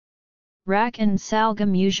 Rak and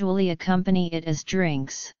salgam usually accompany it as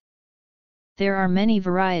drinks. There are many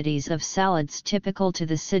varieties of salads typical to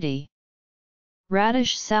the city.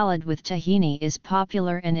 Radish salad with tahini is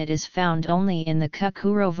popular and it is found only in the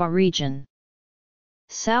Çukurova region.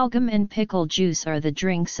 Salgam and pickle juice are the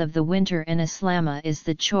drinks of the winter, and aslama is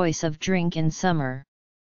the choice of drink in summer.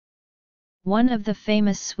 One of the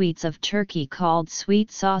famous sweets of Turkey called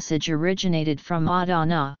sweet sausage originated from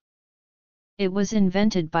Adana. It was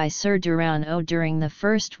invented by Sir Duran O during the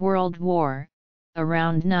First World War,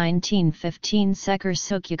 around 1915 Seker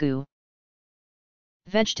Sukyagu.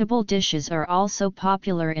 Vegetable dishes are also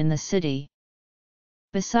popular in the city.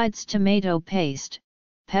 Besides tomato paste,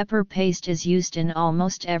 pepper paste is used in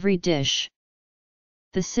almost every dish.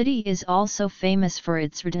 The city is also famous for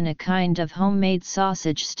its ratan, a kind of homemade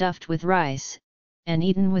sausage stuffed with rice, and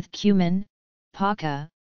eaten with cumin, paca,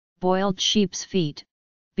 boiled sheep's feet.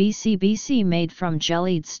 BCBC made from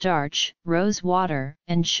jellied starch, rose water,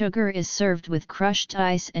 and sugar is served with crushed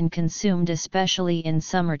ice and consumed especially in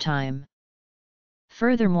summertime.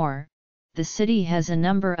 Furthermore, the city has a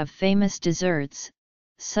number of famous desserts,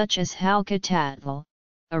 such as halka tatl,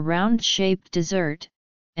 a round-shaped dessert,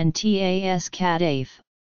 and tas kadayf,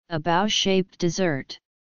 a bow-shaped dessert.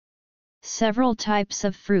 Several types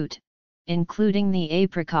of fruit, including the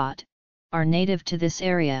apricot, are native to this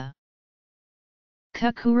area.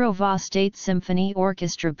 Çukurova State Symphony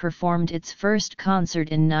Orchestra performed its first concert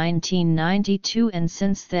in 1992, and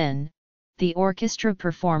since then, the orchestra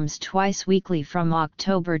performs twice weekly from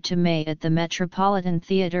October to May at the Metropolitan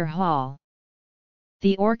Theatre Hall.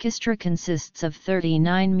 The orchestra consists of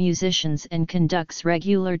 39 musicians and conducts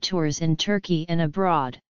regular tours in Turkey and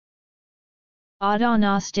abroad.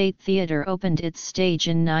 Adana State Theatre opened its stage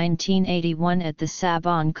in 1981 at the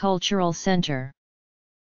Saban Cultural Center.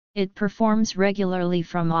 It performs regularly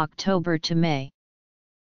from October to May.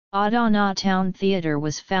 Adana Town Theatre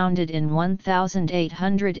was founded in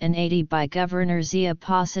 1880 by Governor Ziya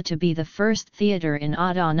Pasha to be the first theatre in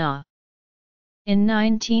Adana. In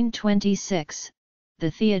 1926, the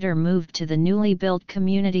theatre moved to the newly built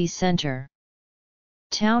community center.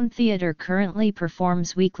 Town Theatre currently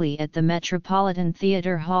performs weekly at the Metropolitan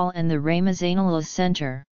Theatre Hall and the Ramazanallah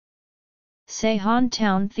Center. Seyhan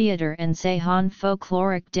Town Theatre and Seyhan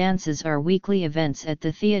Folkloric Dances are weekly events at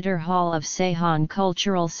the Theatre Hall of Seyhan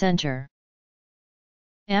Cultural Center.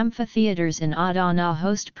 Amphitheatres in Adana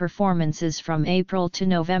host performances from April to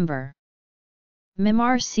November.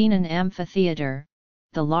 Mimar Sinan Amphitheatre,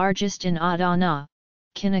 the largest in Adana,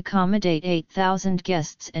 can accommodate 8,000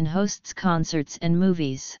 guests and hosts concerts and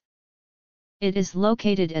movies. It is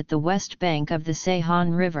located at the west bank of the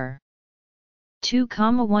Seyhan River.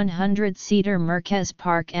 2,100-seater Merkez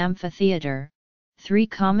Park Amphitheatre,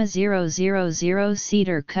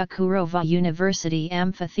 3,000-seater Çukurova University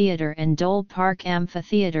Amphitheatre and Dole Park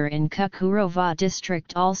Amphitheatre in Çukurova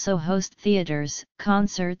District also host theatres,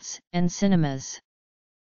 concerts, and cinemas.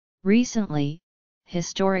 Recently,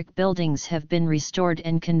 historic buildings have been restored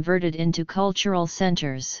and converted into cultural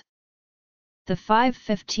centers. The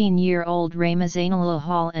 515-year-old Ramazanallah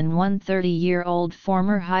Hall and one 30-year-old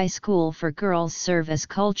former high school for girls serve as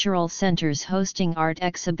cultural centers hosting art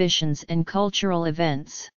exhibitions and cultural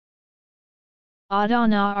events.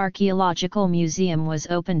 Adana Archaeological Museum was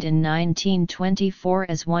opened in 1924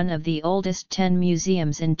 as one of the oldest 10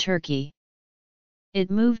 museums in Turkey. It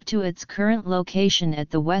moved to its current location at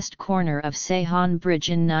the west corner of Seyhan Bridge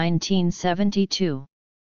in 1972.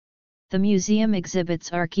 The museum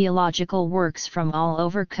exhibits archaeological works from all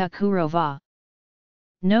over Çukurova.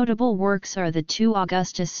 Notable works are the two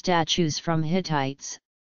Augustus statues from Hittites,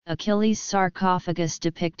 Achilles' sarcophagus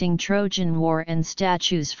depicting Trojan War, and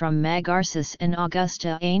statues from Magarsus and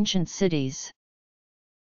Augusta, ancient cities.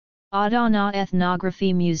 Adana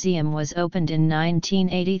Ethnography Museum was opened in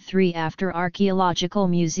 1983 after Archaeological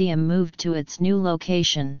Museum moved to its new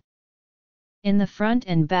location. In the front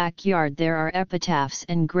and backyard there are epitaphs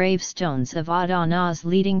and gravestones of Adana's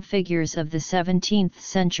leading figures of the 17th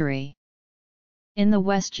century. In the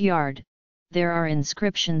west yard, there are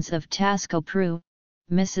inscriptions of Taskopru,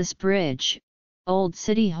 Mrs. Bridge, Old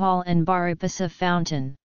City Hall and Baripasa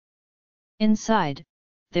Fountain. Inside,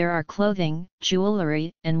 there are clothing,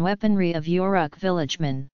 jewelry, and weaponry of Yoruk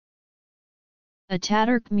villagemen.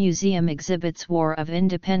 Ataturk Museum exhibits War of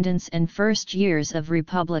Independence and first years of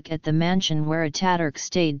Republic at the mansion where Ataturk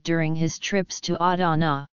stayed during his trips to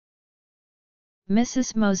Adana.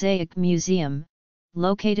 Mrs. Mosaic Museum,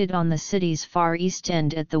 located on the city's far east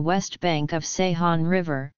end at the west bank of Seyhan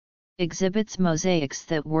River, exhibits mosaics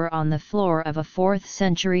that were on the floor of a 4th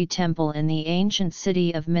century temple in the ancient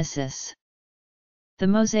city of Missis. The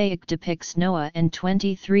mosaic depicts Noah and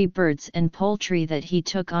 23 birds and poultry that he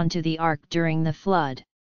took onto the ark during the flood.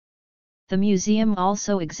 The museum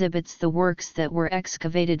also exhibits the works that were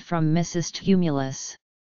excavated from Missis tumulus.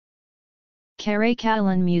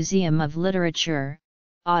 Karakalan Museum of Literature,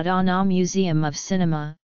 Adana Museum of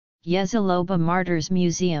Cinema, Yeziloba Martyrs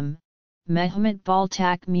Museum, Mehmet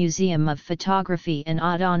Baltak Museum of Photography and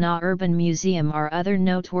Adana Urban Museum are other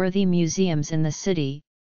noteworthy museums in the city,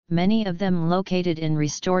 many of them located in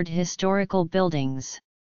restored historical buildings.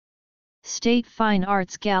 State Fine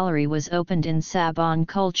Arts Gallery was opened in Sabon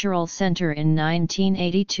Cultural Center in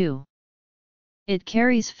 1982. It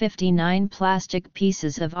carries 59 plastic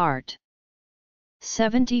pieces of art.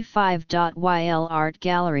 75. YL Art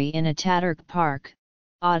Gallery in Ataturk Park,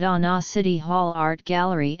 Adana City Hall Art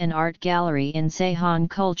Gallery and Art Gallery in Seyhan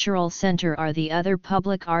Cultural Center are the other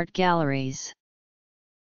public art galleries.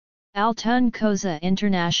 Altın Koza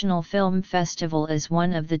International Film Festival is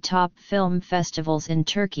one of the top film festivals in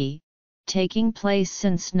Turkey, taking place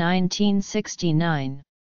since 1969.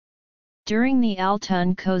 During the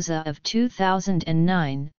Altın Koza of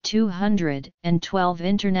 2009, 212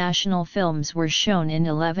 international films were shown in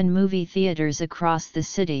 11 movie theaters across the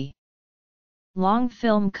city. Long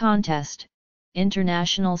Film Contest,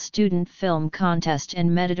 International Student Film Contest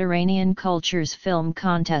and Mediterranean Cultures Film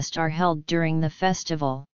Contest are held during the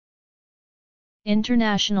festival.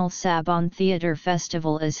 International Sabon Theatre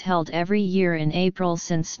Festival is held every year in April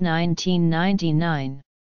since 1999.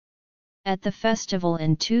 At the festival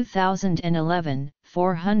in 2011,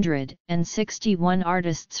 461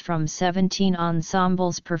 artists from 17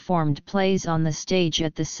 ensembles performed plays on the stage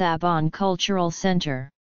at the Sabon Cultural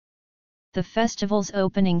Center. The festival's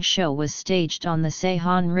opening show was staged on the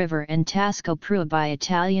Seyhan River in Tascoprua by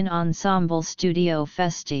Italian ensemble Studio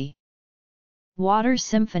Festi. Water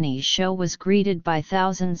Symphony show was greeted by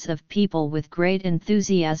thousands of people with great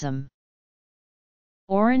enthusiasm.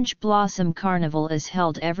 Orange Blossom Carnival is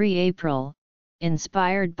held every April,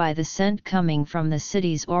 inspired by the scent coming from the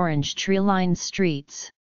city's orange tree-lined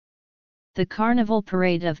streets. The Carnival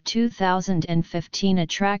Parade of 2015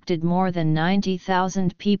 attracted more than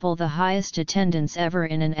 90,000 people, the highest attendance ever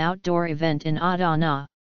in an outdoor event in Adana.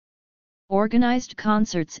 Organized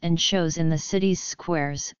concerts and shows in the city's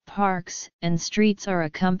squares, parks, and streets are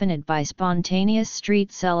accompanied by spontaneous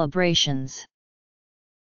street celebrations.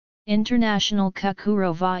 International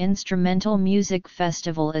Çukurova Instrumental Music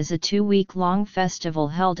Festival is a 2-week-long festival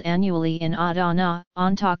held annually in Adana,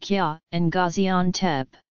 Antakya, and Gaziantep.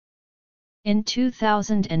 In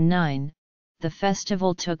 2009, the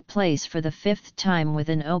festival took place for the 5th time with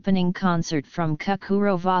an opening concert from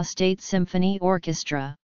Çukurova State Symphony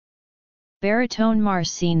Orchestra. Baritone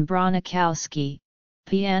Marcin Bronikowski,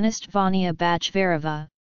 pianist Vania Bachvarova,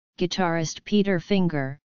 guitarist Peter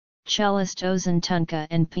Finger, cellist Ozan Tunca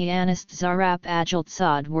and pianist Zarap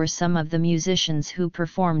Ajiltsad were some of the musicians who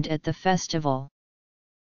performed at the festival.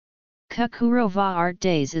 Çukurova Art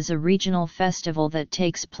Days is a regional festival that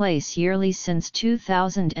takes place yearly since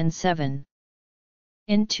 2007.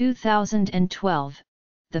 In 2012,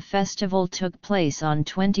 the festival took place on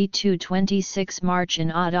 22-26 March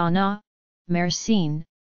in Adana, Mersin,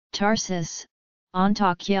 Tarsus,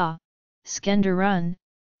 Antakya, Skenderun,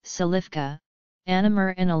 Silifke,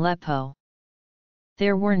 Anamur and Aleppo.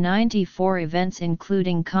 There were 94 events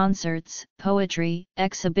including concerts, poetry,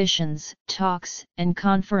 exhibitions, talks, and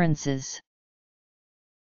conferences.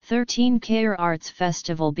 13 Kayır Arts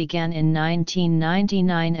Festival began in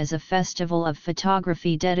 1999 as a festival of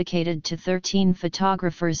photography dedicated to 13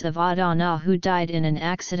 photographers of Adana who died in an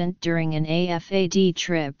accident during an AFAD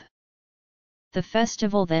trip. The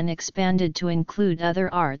festival then expanded to include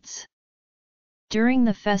other arts. During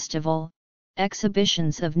the festival,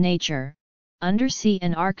 exhibitions of nature, undersea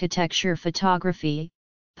and architecture photography,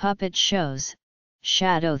 puppet shows,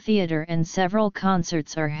 shadow theater and several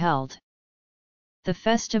concerts are held. The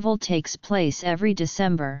festival takes place every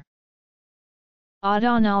December.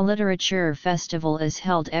 Adana Literature Festival is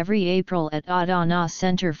held every April at Adana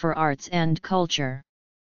Center for Arts and Culture.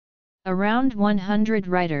 Around 100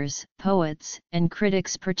 writers, poets, and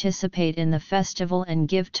critics participate in the festival and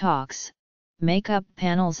give talks, make up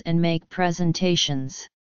panels and make presentations.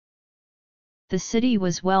 The city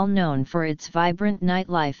was well known for its vibrant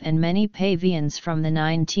nightlife and many pavilions from the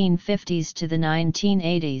 1950s to the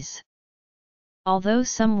 1980s. Although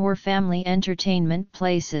some were family entertainment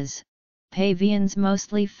places, pavilions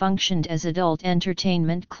mostly functioned as adult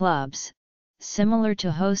entertainment clubs, similar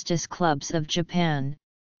to hostess clubs of Japan,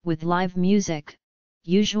 with live music,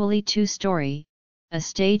 usually two-story, a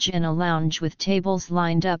stage and a lounge with tables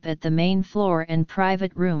lined up at the main floor and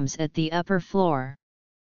private rooms at the upper floor.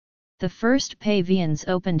 The first pavilions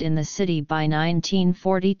opened in the city by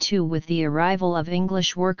 1942 with the arrival of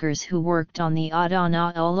English workers who worked on the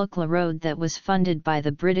Adana-Olukla road that was funded by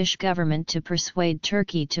the British government to persuade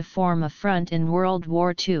Turkey to form a front in World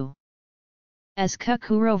War II. As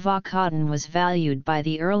Cukurova cotton was valued by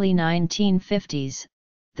the early 1950s,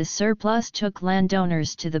 the surplus took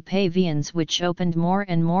landowners to the pavilions, which opened more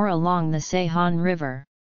and more along the Seyhan River.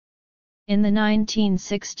 In the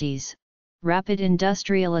 1960s, rapid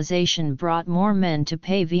industrialization brought more men to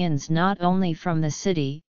pavilions not only from the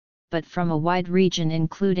city, but from a wide region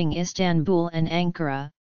including Istanbul and Ankara,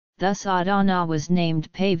 thus Adana was named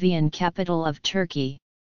Pavilion Capital of Turkey.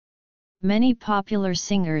 Many popular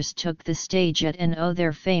singers took the stage at and owe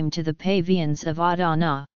their fame to the pavilions of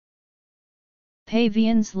Adana.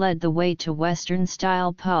 Pavilions led the way to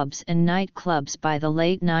Western-style pubs and nightclubs by the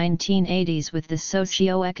late 1980s with the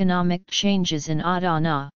socio-economic changes in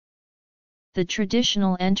Adana. The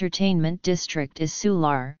traditional entertainment district is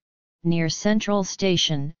Sular, near Central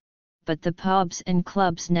Station, but the pubs and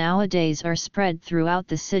clubs nowadays are spread throughout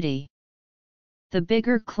the city. The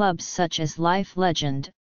bigger clubs such as Life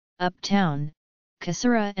Legend, Uptown,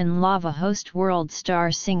 Kasura and Lava host world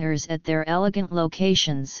star singers at their elegant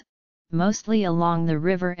locations, mostly along the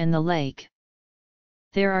river and the lake.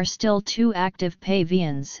 There are still two active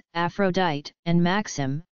pavilions, Aphrodite and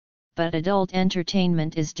Maxim, but adult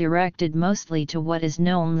entertainment is directed mostly to what is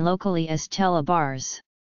known locally as telebars.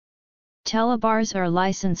 Telebars are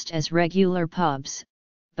licensed as regular pubs,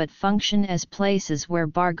 but function as places where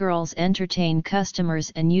bargirls entertain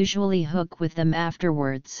customers and usually hook with them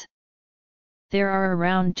afterwards. There are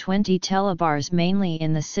around 20 telebars mainly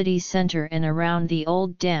in the city center and around the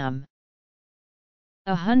old dam.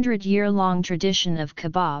 A 100-year-long tradition of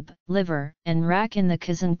kebab, liver, and rak in the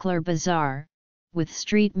Kazanlar Bazaar, with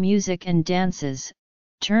street music and dances,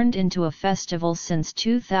 turned into a festival since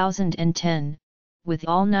 2010, with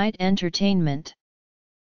all-night entertainment.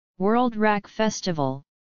 World Rak Festival,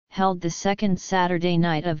 held the second Saturday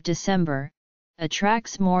night of December,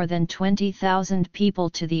 attracts more than 20,000 people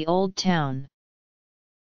to the Old Town.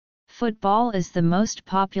 Football is the most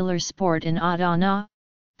popular sport in Adana.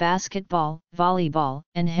 Basketball, volleyball,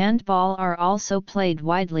 and handball are also played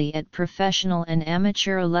widely at professional and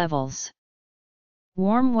amateur levels.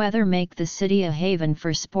 Warm weather make the city a haven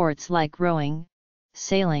for sports like rowing,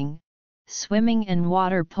 sailing, swimming and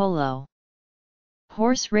water polo.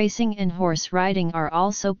 Horse racing and horse riding are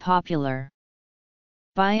also popular.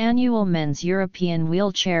 Biannual Men's European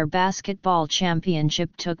Wheelchair Basketball Championship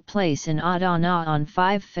took place in Adana on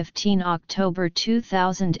 5-15 October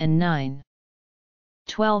 2009.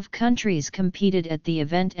 12 countries competed at the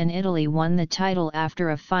event and Italy won the title after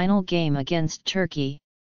a final game against Turkey.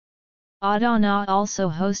 Adana also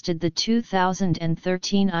hosted the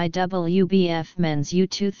 2013 IWBF Men's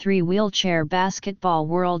U23 Wheelchair Basketball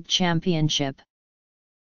World Championship.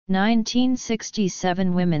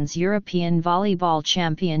 1967 Women's European Volleyball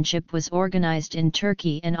Championship was organized in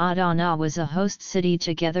Turkey and Adana was a host city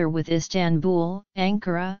together with Istanbul,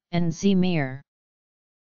 Ankara, and Izmir.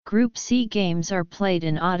 Group C games are played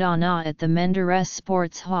in Adana at the Menderes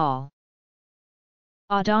Sports Hall.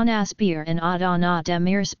 Adanaspor and Adana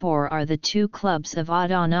Demirspor are the two clubs of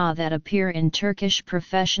Adana that appear in Turkish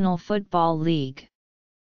Professional Football League.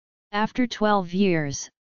 After 12 years,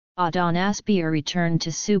 Adanaspor returned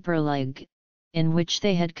to Super League, in which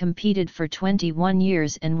they had competed for 21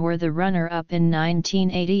 years and were the runner-up in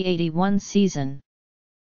 1980-81 season.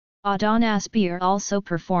 Adanaspor also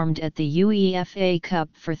performed at the UEFA Cup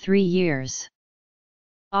for 3 years.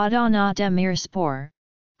 Adana Demirspor,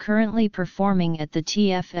 currently performing at the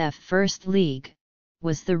TFF First League,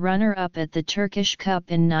 was the runner-up at the Turkish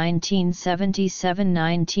Cup in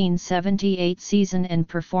 1977-1978 season and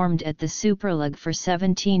performed at the Super League for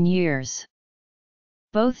 17 years.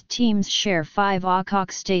 Both teams share 5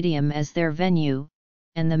 Akak Stadium as their venue,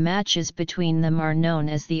 and the matches between them are known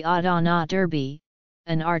as the Adana Derby,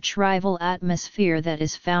 an arch-rival atmosphere that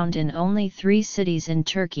is found in only 3 cities in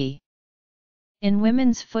Turkey. In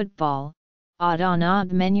women's football, Adana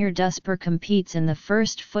Demirspor competes in the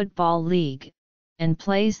First Football League, and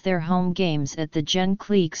plays their home games at the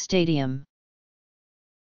Gençlik Stadium.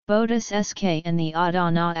 Bodus SK and the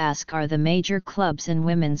Adana ASK are the major clubs in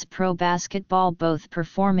women's pro basketball, both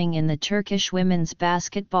performing in the Turkish Women's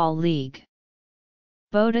Basketball League.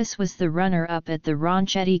 Bodus was the runner-up at the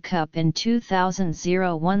Ronchetti Cup in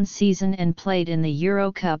 2001 season and played in the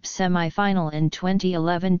Euro Cup semi-final in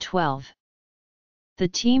 2011-12. The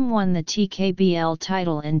team won the TKBL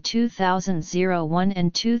title in 2001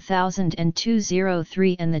 and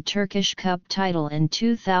 2002-03 and the Turkish Cup title in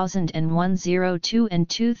 2001-02 and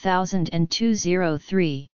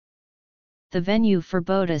 2002-03. The venue for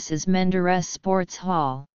Bodus is Menderes Sports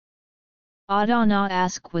Hall. Adana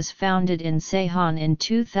ASK was founded in Seyhan in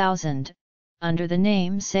 2000, under the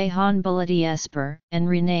name Seyhan Belediyespor, and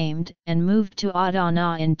renamed and moved to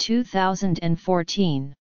Adana in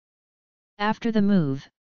 2014. After the move,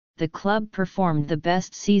 the club performed the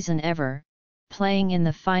best season ever, playing in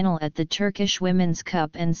the final at the Turkish Women's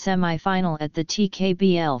Cup and semi-final at the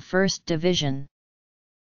TKBL First Division.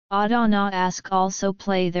 Adana ASK also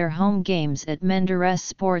play their home games at Menderes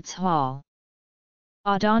Sports Hall.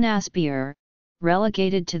 Adanaspor,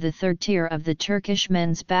 relegated to the third tier of the Turkish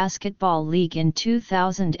Men's Basketball League in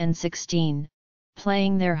 2016,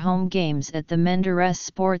 playing their home games at the Menderes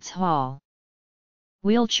Sports Hall.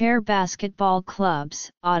 Wheelchair basketball clubs,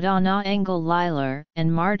 Adana Engelliler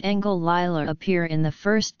and Mart Engelliler appear in the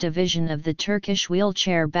first division of the Turkish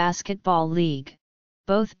Wheelchair Basketball League,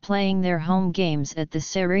 both playing their home games at the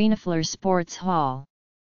Serenifler Sports Hall.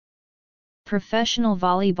 Professional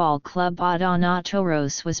volleyball club Adana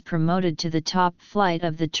Toros was promoted to the top flight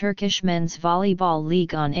of the Turkish Men's Volleyball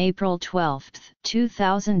League on April 12,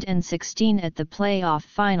 2016 at the playoff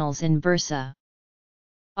finals in Bursa.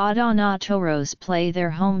 Adana Toros play their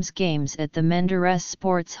home games at the Menderes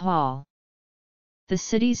Sports Hall. The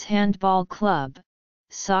city's handball club,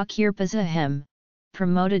 Sakirpazahem,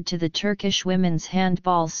 promoted to the Turkish Women's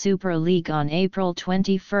Handball Super League on April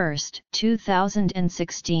 21,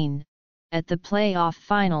 2016, at the playoff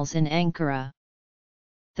finals in Ankara.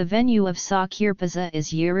 The venue of Sakirpaza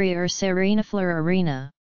is Yurier Serenifler Arena.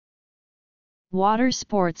 Water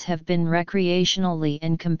sports have been recreationally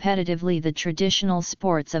and competitively the traditional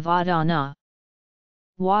sports of Adana.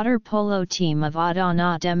 Water polo team of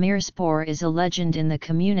Adana Demirspor is a legend in the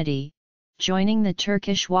community, joining the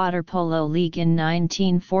Turkish Water Polo League in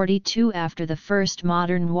 1942 after the first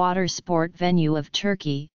modern water sport venue of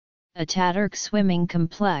Turkey, Ataturk Swimming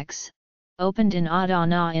Complex, opened in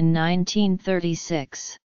Adana in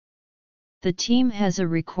 1936. The team has a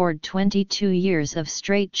record 22 years of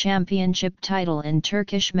straight championship title in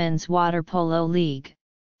Turkish Men's Water Polo League,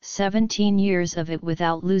 17 years of it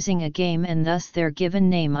without losing a game, and thus their given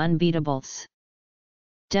name Unbeatables.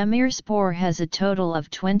 Demirspor has a total of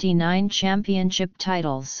 29 championship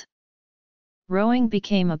titles. Rowing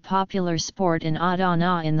became a popular sport in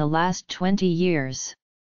Adana in the last 20 years.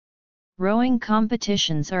 Rowing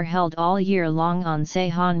competitions are held all year long on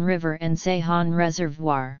Seyhan River and Seyhan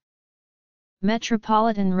Reservoir.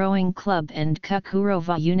 Metropolitan Rowing Club and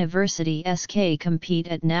Çukurova University SK compete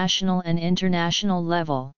at national and international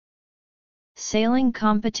level. Sailing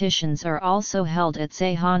competitions are also held at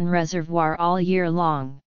Seyhan Reservoir all year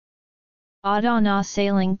long. Adana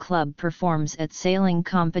Sailing Club performs at sailing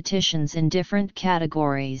competitions in different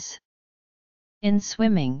categories. In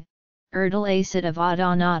swimming, Erdal Asit of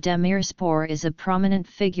Adana Demirspor is a prominent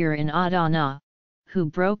figure in Adana, who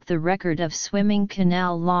broke the record of swimming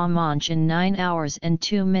Canal La Manche in 9 hours and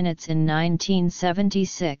 2 minutes in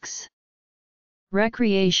 1976.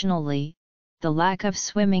 Recreationally, the lack of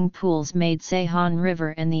swimming pools made Seyhan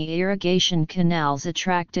River and the irrigation canals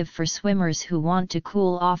attractive for swimmers who want to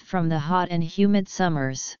cool off from the hot and humid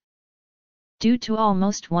summers. Due to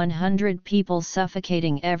almost 100 people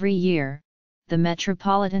suffocating every year, the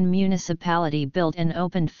metropolitan municipality built and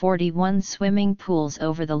opened 41 swimming pools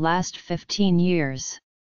over the last 15 years.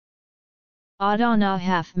 Adana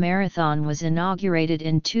Half Marathon was inaugurated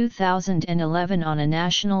in 2011 on a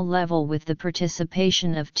national level with the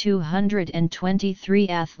participation of 223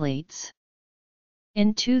 athletes.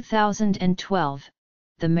 In 2012,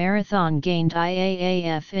 the marathon gained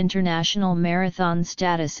IAAF International Marathon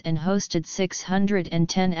status and hosted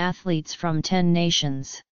 610 athletes from 10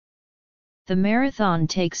 nations. The marathon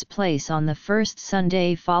takes place on the first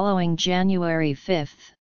Sunday following January 5,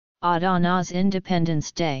 Adana's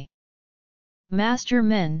Independence Day. Master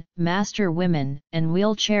men, master women, and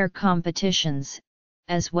wheelchair competitions,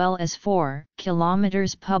 as well as 4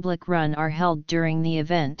 km public run are held during the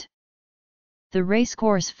event. The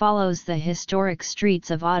racecourse follows the historic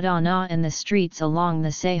streets of Adana and the streets along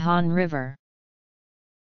the Seyhan River.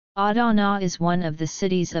 Adana is one of the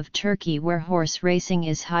cities of Turkey where horse racing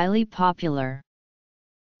is highly popular.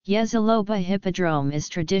 Yeziloba Hippodrome is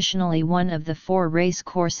traditionally one of the 4 race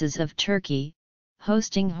courses of Turkey,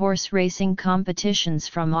 hosting horse racing competitions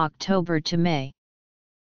from October to May.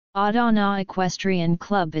 Adana Equestrian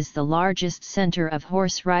Club is the largest center of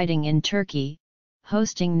horse riding in Turkey,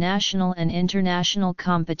 hosting national and international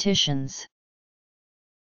competitions.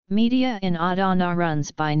 Media in Adana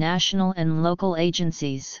runs by national and local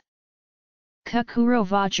agencies.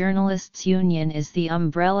 Çukurova Journalists Union is the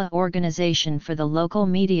umbrella organization for the local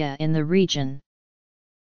media in the region.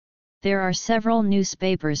 There are several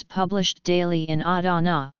newspapers published daily in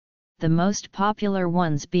Adana, the most popular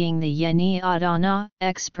ones being the Yeni Adana,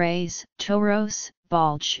 Express, Toros,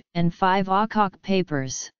 Balch, and 5 Akak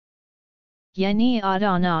papers. Yeni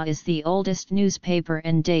Adana is the oldest newspaper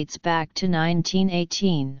and dates back to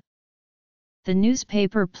 1918. The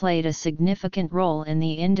newspaper played a significant role in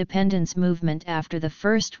the independence movement after the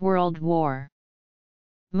First World War.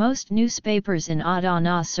 Most newspapers in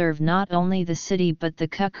Adana serve not only the city but the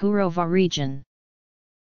Çukurova region.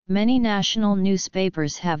 Many national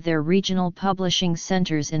newspapers have their regional publishing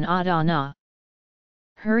centers in Adana.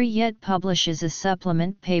 Hürriyet publishes a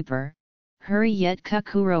supplement paper, Hürriyet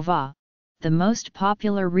Çukurova, the most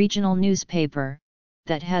popular regional newspaper,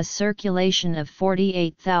 that has circulation of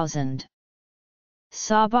 48,000.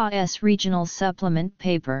 Sabah's regional supplement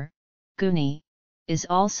paper, Guni, is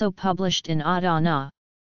also published in Adana.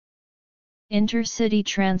 Intercity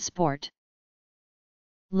transport.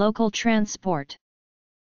 Local transport.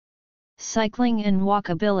 Cycling and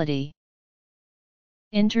walkability.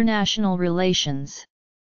 International relations.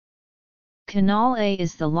 Kanal A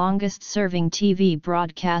is the longest-serving TV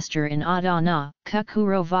broadcaster in Adana.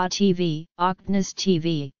 Çukurova TV, Akdeniz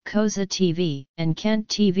TV, Koza TV, and Kent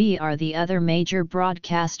TV are the other major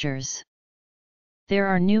broadcasters. There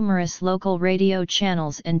are numerous local radio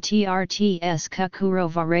channels and TRT's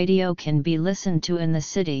Çukurova radio can be listened to in the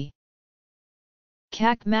city.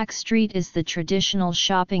 Çakmak Street is the traditional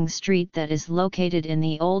shopping street that is located in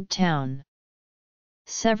the Old Town.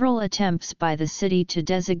 Several attempts by the city to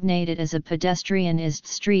designate it as a pedestrianized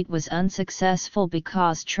street was unsuccessful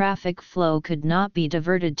because traffic flow could not be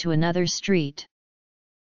diverted to another street.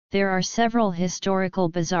 There are several historical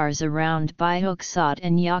bazaars around Bayhuksat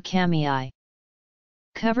and Yakamiai.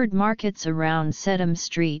 Covered markets around Sedam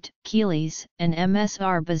Street, Kilis, and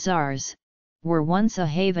MSR bazaars were once a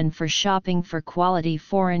haven for shopping for quality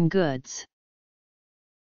foreign goods.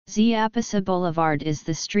 Ziapasa Boulevard is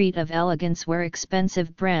the street of elegance where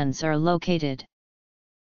expensive brands are located.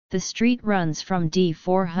 The street runs from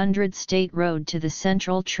D400 State Road to the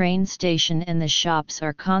central train station and the shops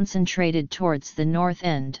are concentrated towards the north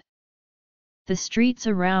end. The streets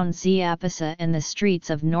around Ziapasa and the streets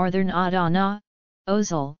of northern Adana,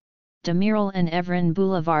 Ozal, Demirel and Evren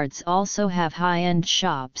boulevards also have high-end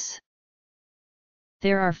shops.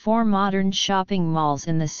 There are 4 modern shopping malls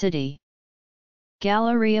in the city.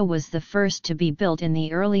 Galleria was the first to be built in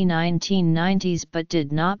the early 1990s but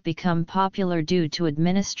did not become popular due to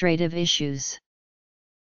administrative issues.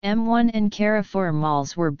 M1 and Carrefour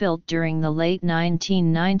malls were built during the late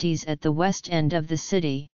 1990s at the west end of the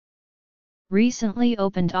city. Recently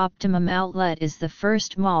opened Optimum Outlet is the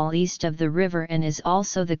first mall east of the river and is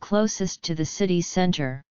also the closest to the city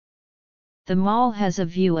center. The mall has a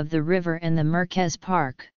view of the river and the Merkez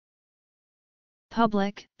Park.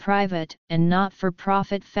 Public, private, and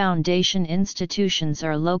not-for-profit foundation institutions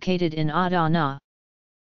are located in Adana.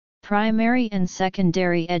 Primary and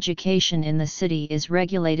secondary education in the city is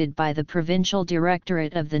regulated by the Provincial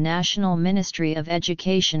Directorate of the National Ministry of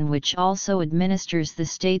Education, which also administers the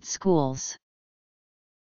state schools.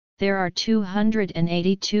 There are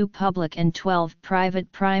 282 public and 12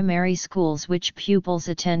 private primary schools which pupils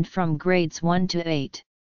attend from grades 1 to 8.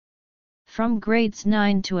 From grades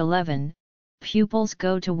 9 to 11, pupils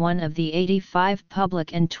go to one of the 85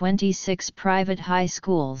 public and 26 private high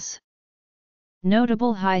schools.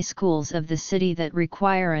 Notable high schools of the city that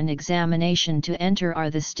require an examination to enter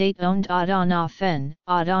are the state-owned Adana Fen,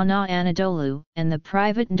 Adana Anadolu, and the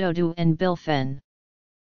private Ndodu and Bilfen.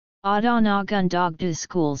 Adana Gundogdu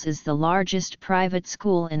Schools is the largest private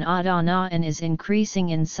school in Adana and is increasing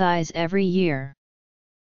in size every year.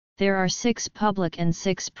 There are 6 public and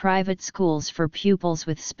 6 private schools for pupils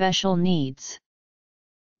with special needs.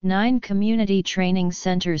 9 community training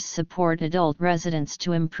centers support adult residents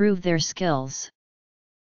to improve their skills.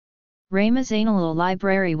 Ramazanalo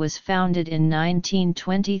Library was founded in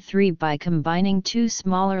 1923 by combining 2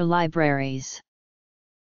 smaller libraries.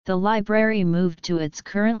 The library moved to its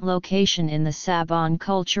current location in the Sabon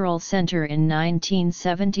Cultural Center in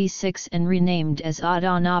 1976 and renamed as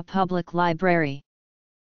Adana Public Library.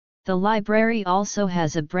 The library also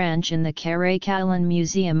has a branch in the Karakalan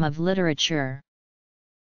Museum of Literature.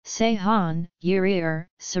 Seyhan, Yerir,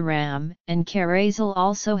 Saram, and Karazal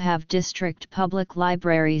also have district public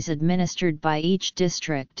libraries administered by each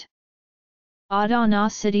district. Adana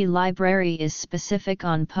City Library is specific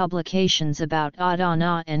on publications about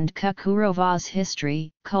Adana and Çukurova's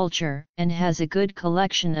history, culture, and has a good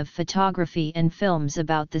collection of photography and films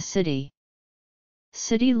about the city.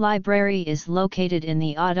 City Library is located in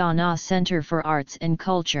the Adana Center for Arts and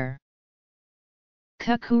Culture.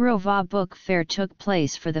 Cukurova Book Fair took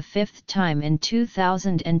place for the fifth time in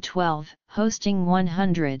 2012, hosting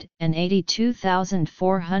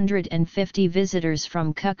 182,450 visitors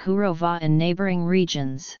from Cukurova and neighboring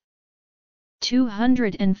regions.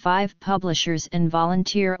 205 publishers and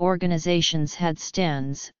volunteer organizations had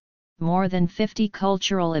stands, more than 50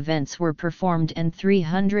 cultural events were performed and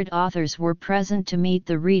 300 authors were present to meet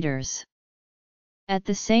the readers. At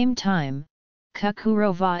the same time,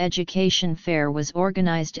 Cukurova Education Fair was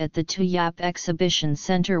organized at the Tuyap Exhibition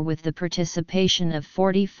Center with the participation of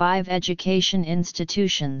 45 education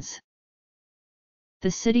institutions. The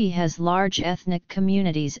city has large ethnic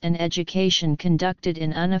communities and education conducted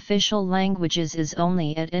in unofficial languages is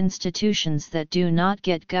only at institutions that do not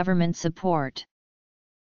get government support.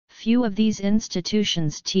 Few of these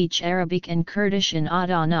institutions teach Arabic and Kurdish in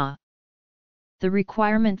Adana. The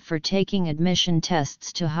requirement for taking admission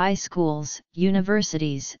tests to high schools,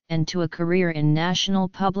 universities, and to a career in national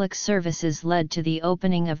public services led to the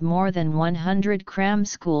opening of more than 100 cram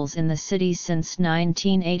schools in the city since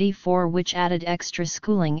 1984, which added extra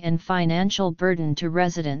schooling and financial burden to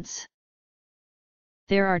residents.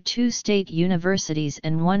 There are 2 state universities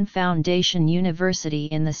and 1 foundation university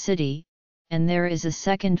in the city, and there is a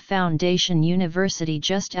second foundation university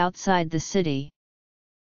just outside the city.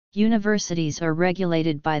 Universities are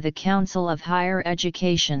regulated by the Council of Higher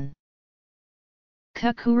Education.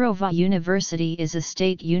 Cukurova University is a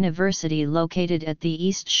state university located at the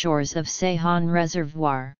east shores of Seyhan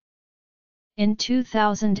Reservoir. In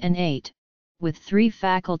 2008, with 3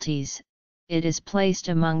 faculties, it is placed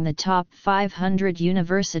among the top 500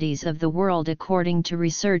 universities of the world according to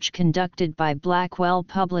research conducted by Blackwell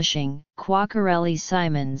Publishing, Quacquarelli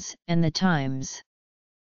Simons, and The Times.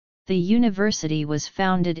 The university was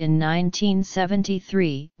founded in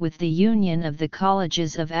 1973 with the Union of the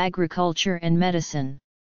Colleges of Agriculture and Medicine.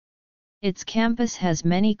 Its campus has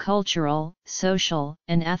many cultural, social,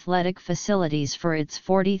 and athletic facilities for its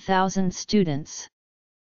 40,000 students.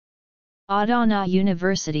 Adana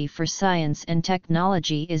University for Science and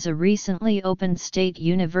Technology is a recently opened state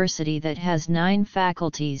university that has 9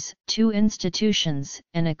 faculties, 2 institutions,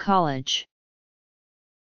 and a college.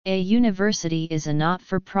 A university is a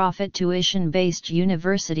not-for-profit tuition-based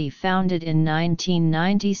university founded in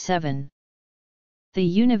 1997. The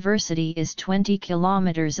university is 20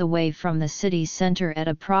 kilometers away from the city center at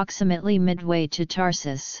approximately midway to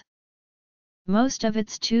Tarsus. Most of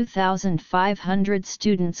its 2,500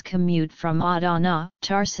 students commute from Adana,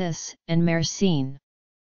 Tarsus, and Mersin.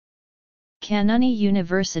 Kanuni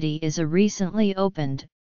University is a recently opened,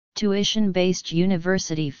 tuition-based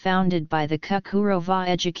university founded by the Cukurova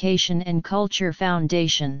Education and Culture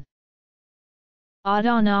Foundation.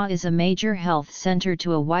 Adana is a major health center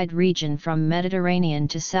to a wide region from Mediterranean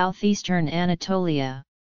to southeastern Anatolia.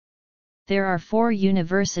 There are 4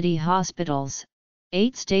 university hospitals,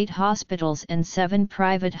 8 state hospitals and 7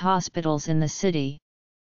 private hospitals in the city.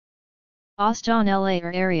 Ostaneli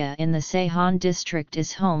area in the Seyhan district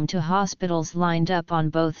is home to hospitals lined up on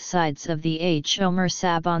both sides of the H. Omer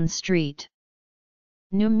Saban Street.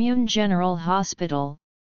 Numune General Hospital,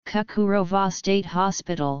 Cukurova State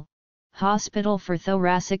Hospital, Hospital for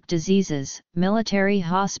Thoracic Diseases, Military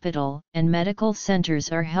Hospital, and medical centers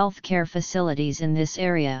are healthcare facilities in this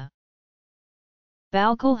area.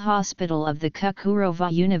 Balkal Hospital of the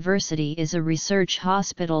Cukurova University is a research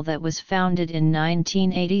hospital that was founded in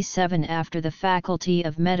 1987 after the Faculty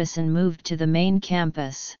of Medicine moved to the main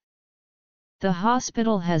campus. The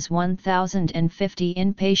hospital has 1,050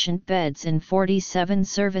 inpatient beds in 47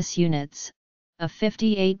 service units, a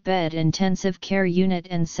 58-bed intensive care unit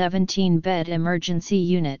and 17-bed emergency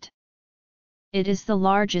unit. It is the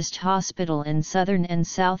largest hospital in southern and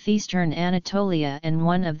southeastern Anatolia and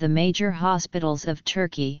one of the major hospitals of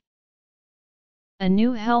Turkey. A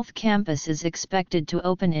new health campus is expected to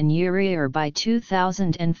open in Uriye by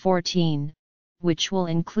 2014, which will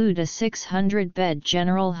include a 600-bed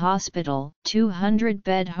general hospital,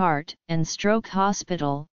 200-bed heart and stroke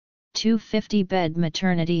hospital, 250-bed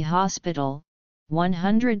maternity hospital,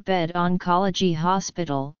 100-bed oncology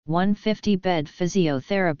hospital, 150-bed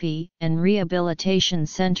physiotherapy and rehabilitation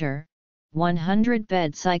center,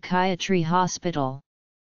 100-bed psychiatry hospital.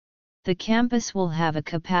 The campus will have a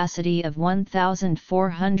capacity of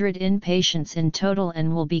 1,400 inpatients in total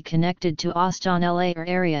and will be connected to Ostaneli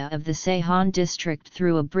area of the Seyhan district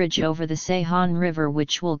through a bridge over the Seyhan River,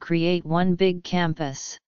 which will create one big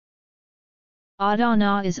campus.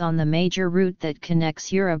 Adana is on the major route that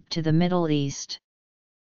connects Europe to the Middle East.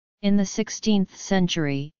 In the 16th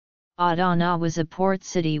century, Adana was a port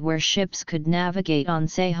city where ships could navigate on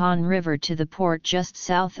Seyhan River to the port just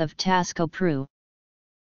south of Taskopru.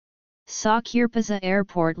 Sakirpaza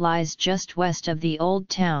Airport lies just west of the Old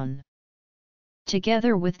Town.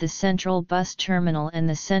 Together with the Central Bus Terminal and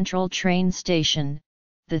the Central Train Station,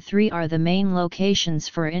 the three are the main locations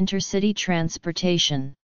for intercity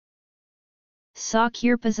transportation.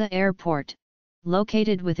 Sakirpaza Airport,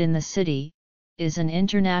 located within the city, is an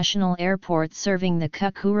international airport serving the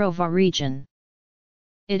Çukurova region.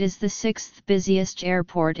 It is the sixth busiest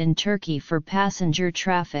airport in Turkey for passenger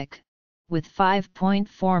traffic, with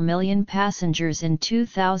 5.4 million passengers in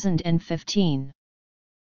 2015.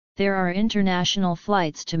 There are international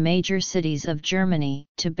flights to major cities of Germany,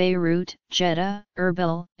 to Beirut, Jeddah,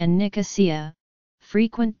 Erbil, and Nicosia,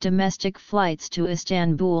 frequent domestic flights to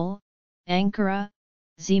Istanbul, Ankara,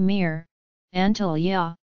 Izmir,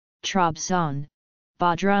 Antalya, Trabzon,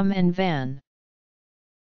 Bodrum and Van.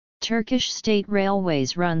 Turkish State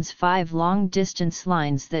Railways runs 5 long-distance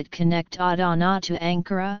lines that connect Adana to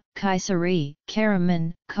Ankara, Kayseri,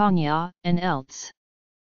 Karaman, Konya, and Eltz.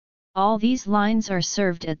 All these lines are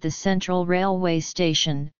served at the Central Railway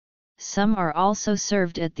Station. Some are also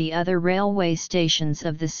served at the other railway stations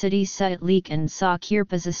of the city Sutlik and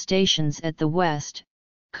Sakirpaza stations at the west,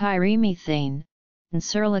 Kyremethane,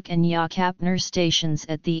 Ncirlik and Yakapner stations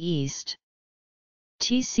at the east.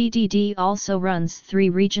 TCDD also runs 3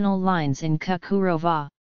 regional lines in Çukurova.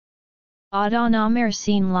 Adana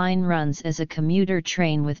Mersin line runs as a commuter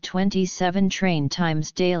train with 27 train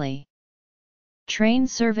times daily. Train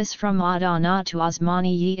service from Adana to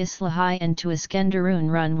Osmaniye Islahiye and to Iskenderun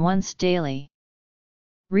run once daily.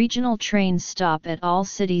 Regional trains stop at all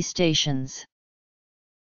city stations.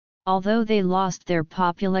 Although they lost their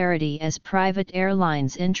popularity as private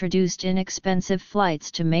airlines introduced inexpensive flights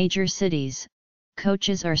to major cities,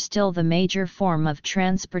 coaches are still the major form of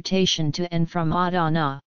transportation to and from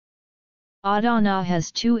Adana. Adana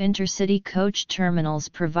has 2 intercity coach terminals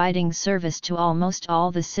providing service to almost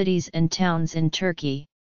all the cities and towns in Turkey.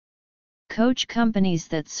 Coach companies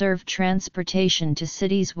that serve transportation to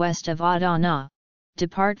cities west of Adana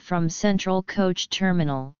depart from Central Coach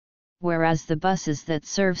Terminal, whereas the buses that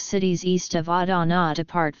serve cities east of Adana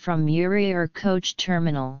depart from Uriye Coach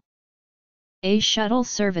Terminal. A shuttle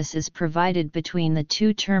service is provided between the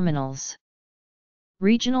 2 terminals.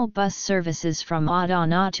 Regional bus services from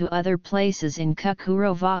Adana to other places in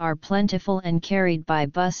Çukurova are plentiful and carried by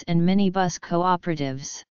bus and minibus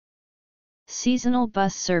cooperatives. Seasonal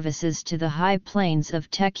bus services to the high plains of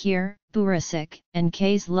Tekir, Burasik, and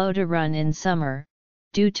Kayseloğlu run in summer,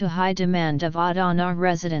 due to high demand of Adana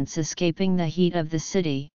residents escaping the heat of the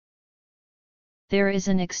city. There is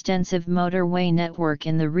an extensive motorway network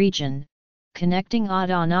in the region, connecting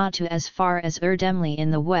Adana to as far as Erdemli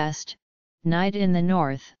in the west, Niğde in the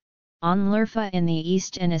north, Şanlıurfa in the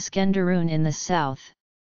east and Iskenderun in the south.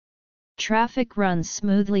 Traffic runs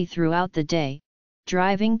smoothly throughout the day.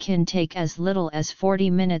 Driving can take as little as 40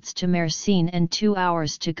 minutes to Mersin and 2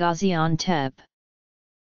 hours to Gaziantep.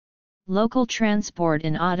 Local transport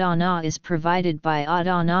in Adana is provided by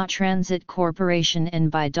Adana Transit Corporation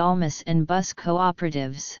and by Dolmus and bus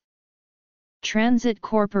cooperatives. Transit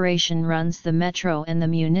Corporation runs the metro and the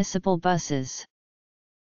municipal buses.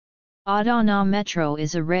 Adana Metro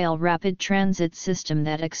is a rail rapid transit system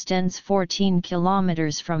that extends 14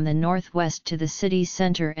 kilometers from the northwest to the city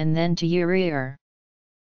center and then to Uriye.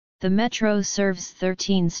 The metro serves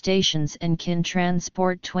 13 stations and can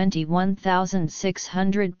transport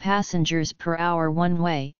 21,600 passengers per hour one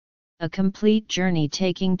way, a complete journey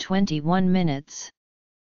taking 21 minutes.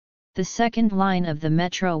 The second line of the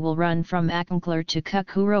metro will run from Akıncılar to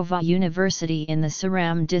Çukurova University in the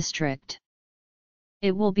Saram district.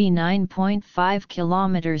 It will be 9.5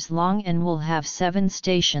 kilometers long and will have 7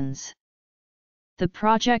 stations. The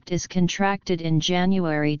project is contracted in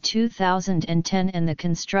January 2010 and the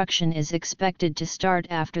construction is expected to start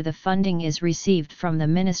after the funding is received from the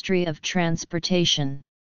Ministry of Transportation.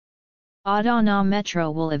 Adana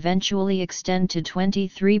Metro will eventually extend to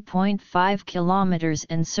 23.5 kilometers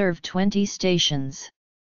and serve 20 stations.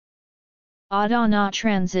 Adana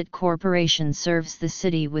Transit Corporation serves the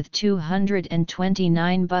city with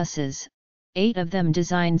 229 buses, 8 of them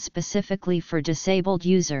designed specifically for disabled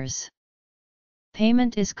users.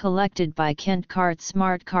 Payment is collected by Kentkart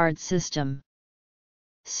Smart Card system.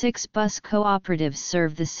 6 bus cooperatives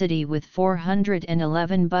serve the city with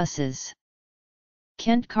 411 buses.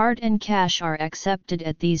 Kentkart and cash are accepted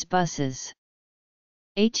at these buses.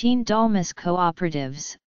 18 Dolmus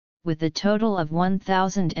cooperatives, with a total of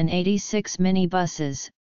 1,086 minibuses,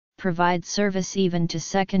 provide service even to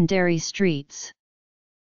secondary streets.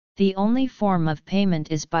 The only form of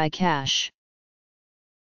payment is by cash.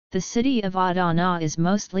 The city of Adana is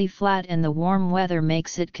mostly flat and the warm weather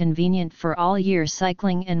makes it convenient for all year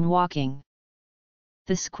cycling and walking.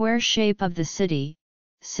 The square shape of the city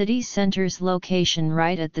center's location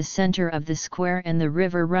right at the center of the square and the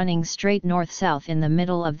river running straight north-south in the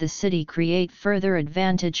middle of the city create further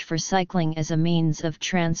advantage for cycling as a means of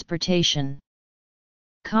transportation.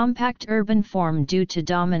 Compact urban form due to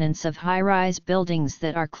dominance of high-rise buildings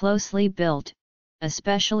that are closely built,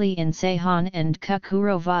 especially in Ceyhan and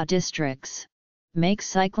Çukurova districts, make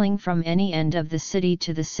cycling from any end of the city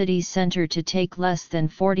to the city center to take less than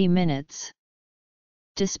 40 minutes.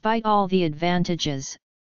 Despite all the advantages,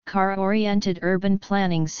 car-oriented urban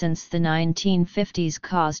planning since the 1950s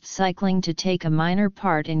caused cycling to take a minor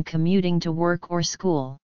part in commuting to work or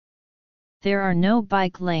school. There are no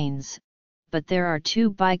bike lanes, but there are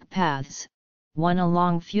two bike paths, one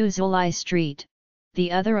along Fuzuli Street,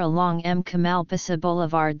 the other along M. Kemalpasa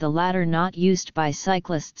Boulevard, the latter not used by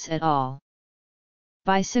cyclists at all.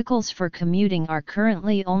 Bicycles for commuting are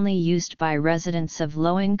currently only used by residents of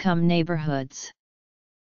low-income neighborhoods.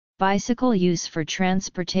 Bicycle use for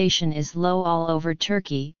transportation is low all over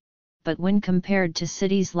Turkey, but when compared to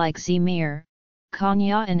cities like Izmir,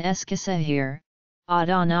 Konya and Eskişehir,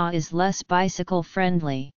 Adana is less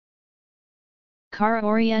bicycle-friendly.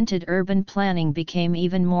 Car-oriented urban planning became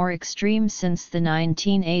even more extreme since the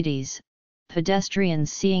 1980s,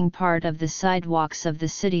 pedestrians seeing part of the sidewalks of the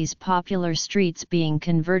city's popular streets being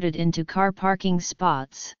converted into car parking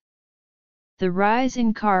spots. The rise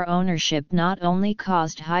in car ownership not only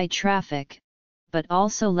caused high traffic, but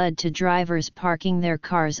also led to drivers parking their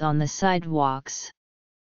cars on the sidewalks.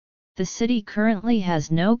 The city currently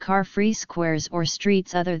has no car-free squares or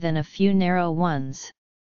streets other than a few narrow ones.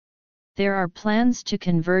 There are plans to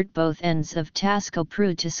convert both ends of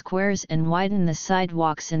Taşköprü to squares and widen the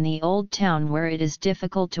sidewalks in the old town where it is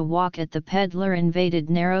difficult to walk at the pedestrian-invaded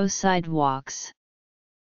narrow sidewalks.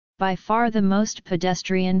 By far the most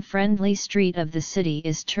pedestrian-friendly street of the city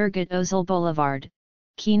is Turgut Özal Boulevard.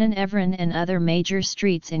 Kenan Evren and other major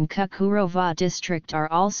streets in Çukurova district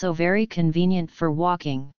are also very convenient for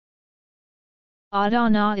walking.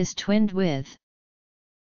 Adana is twinned with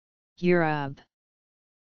Europe,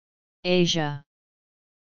 Asia,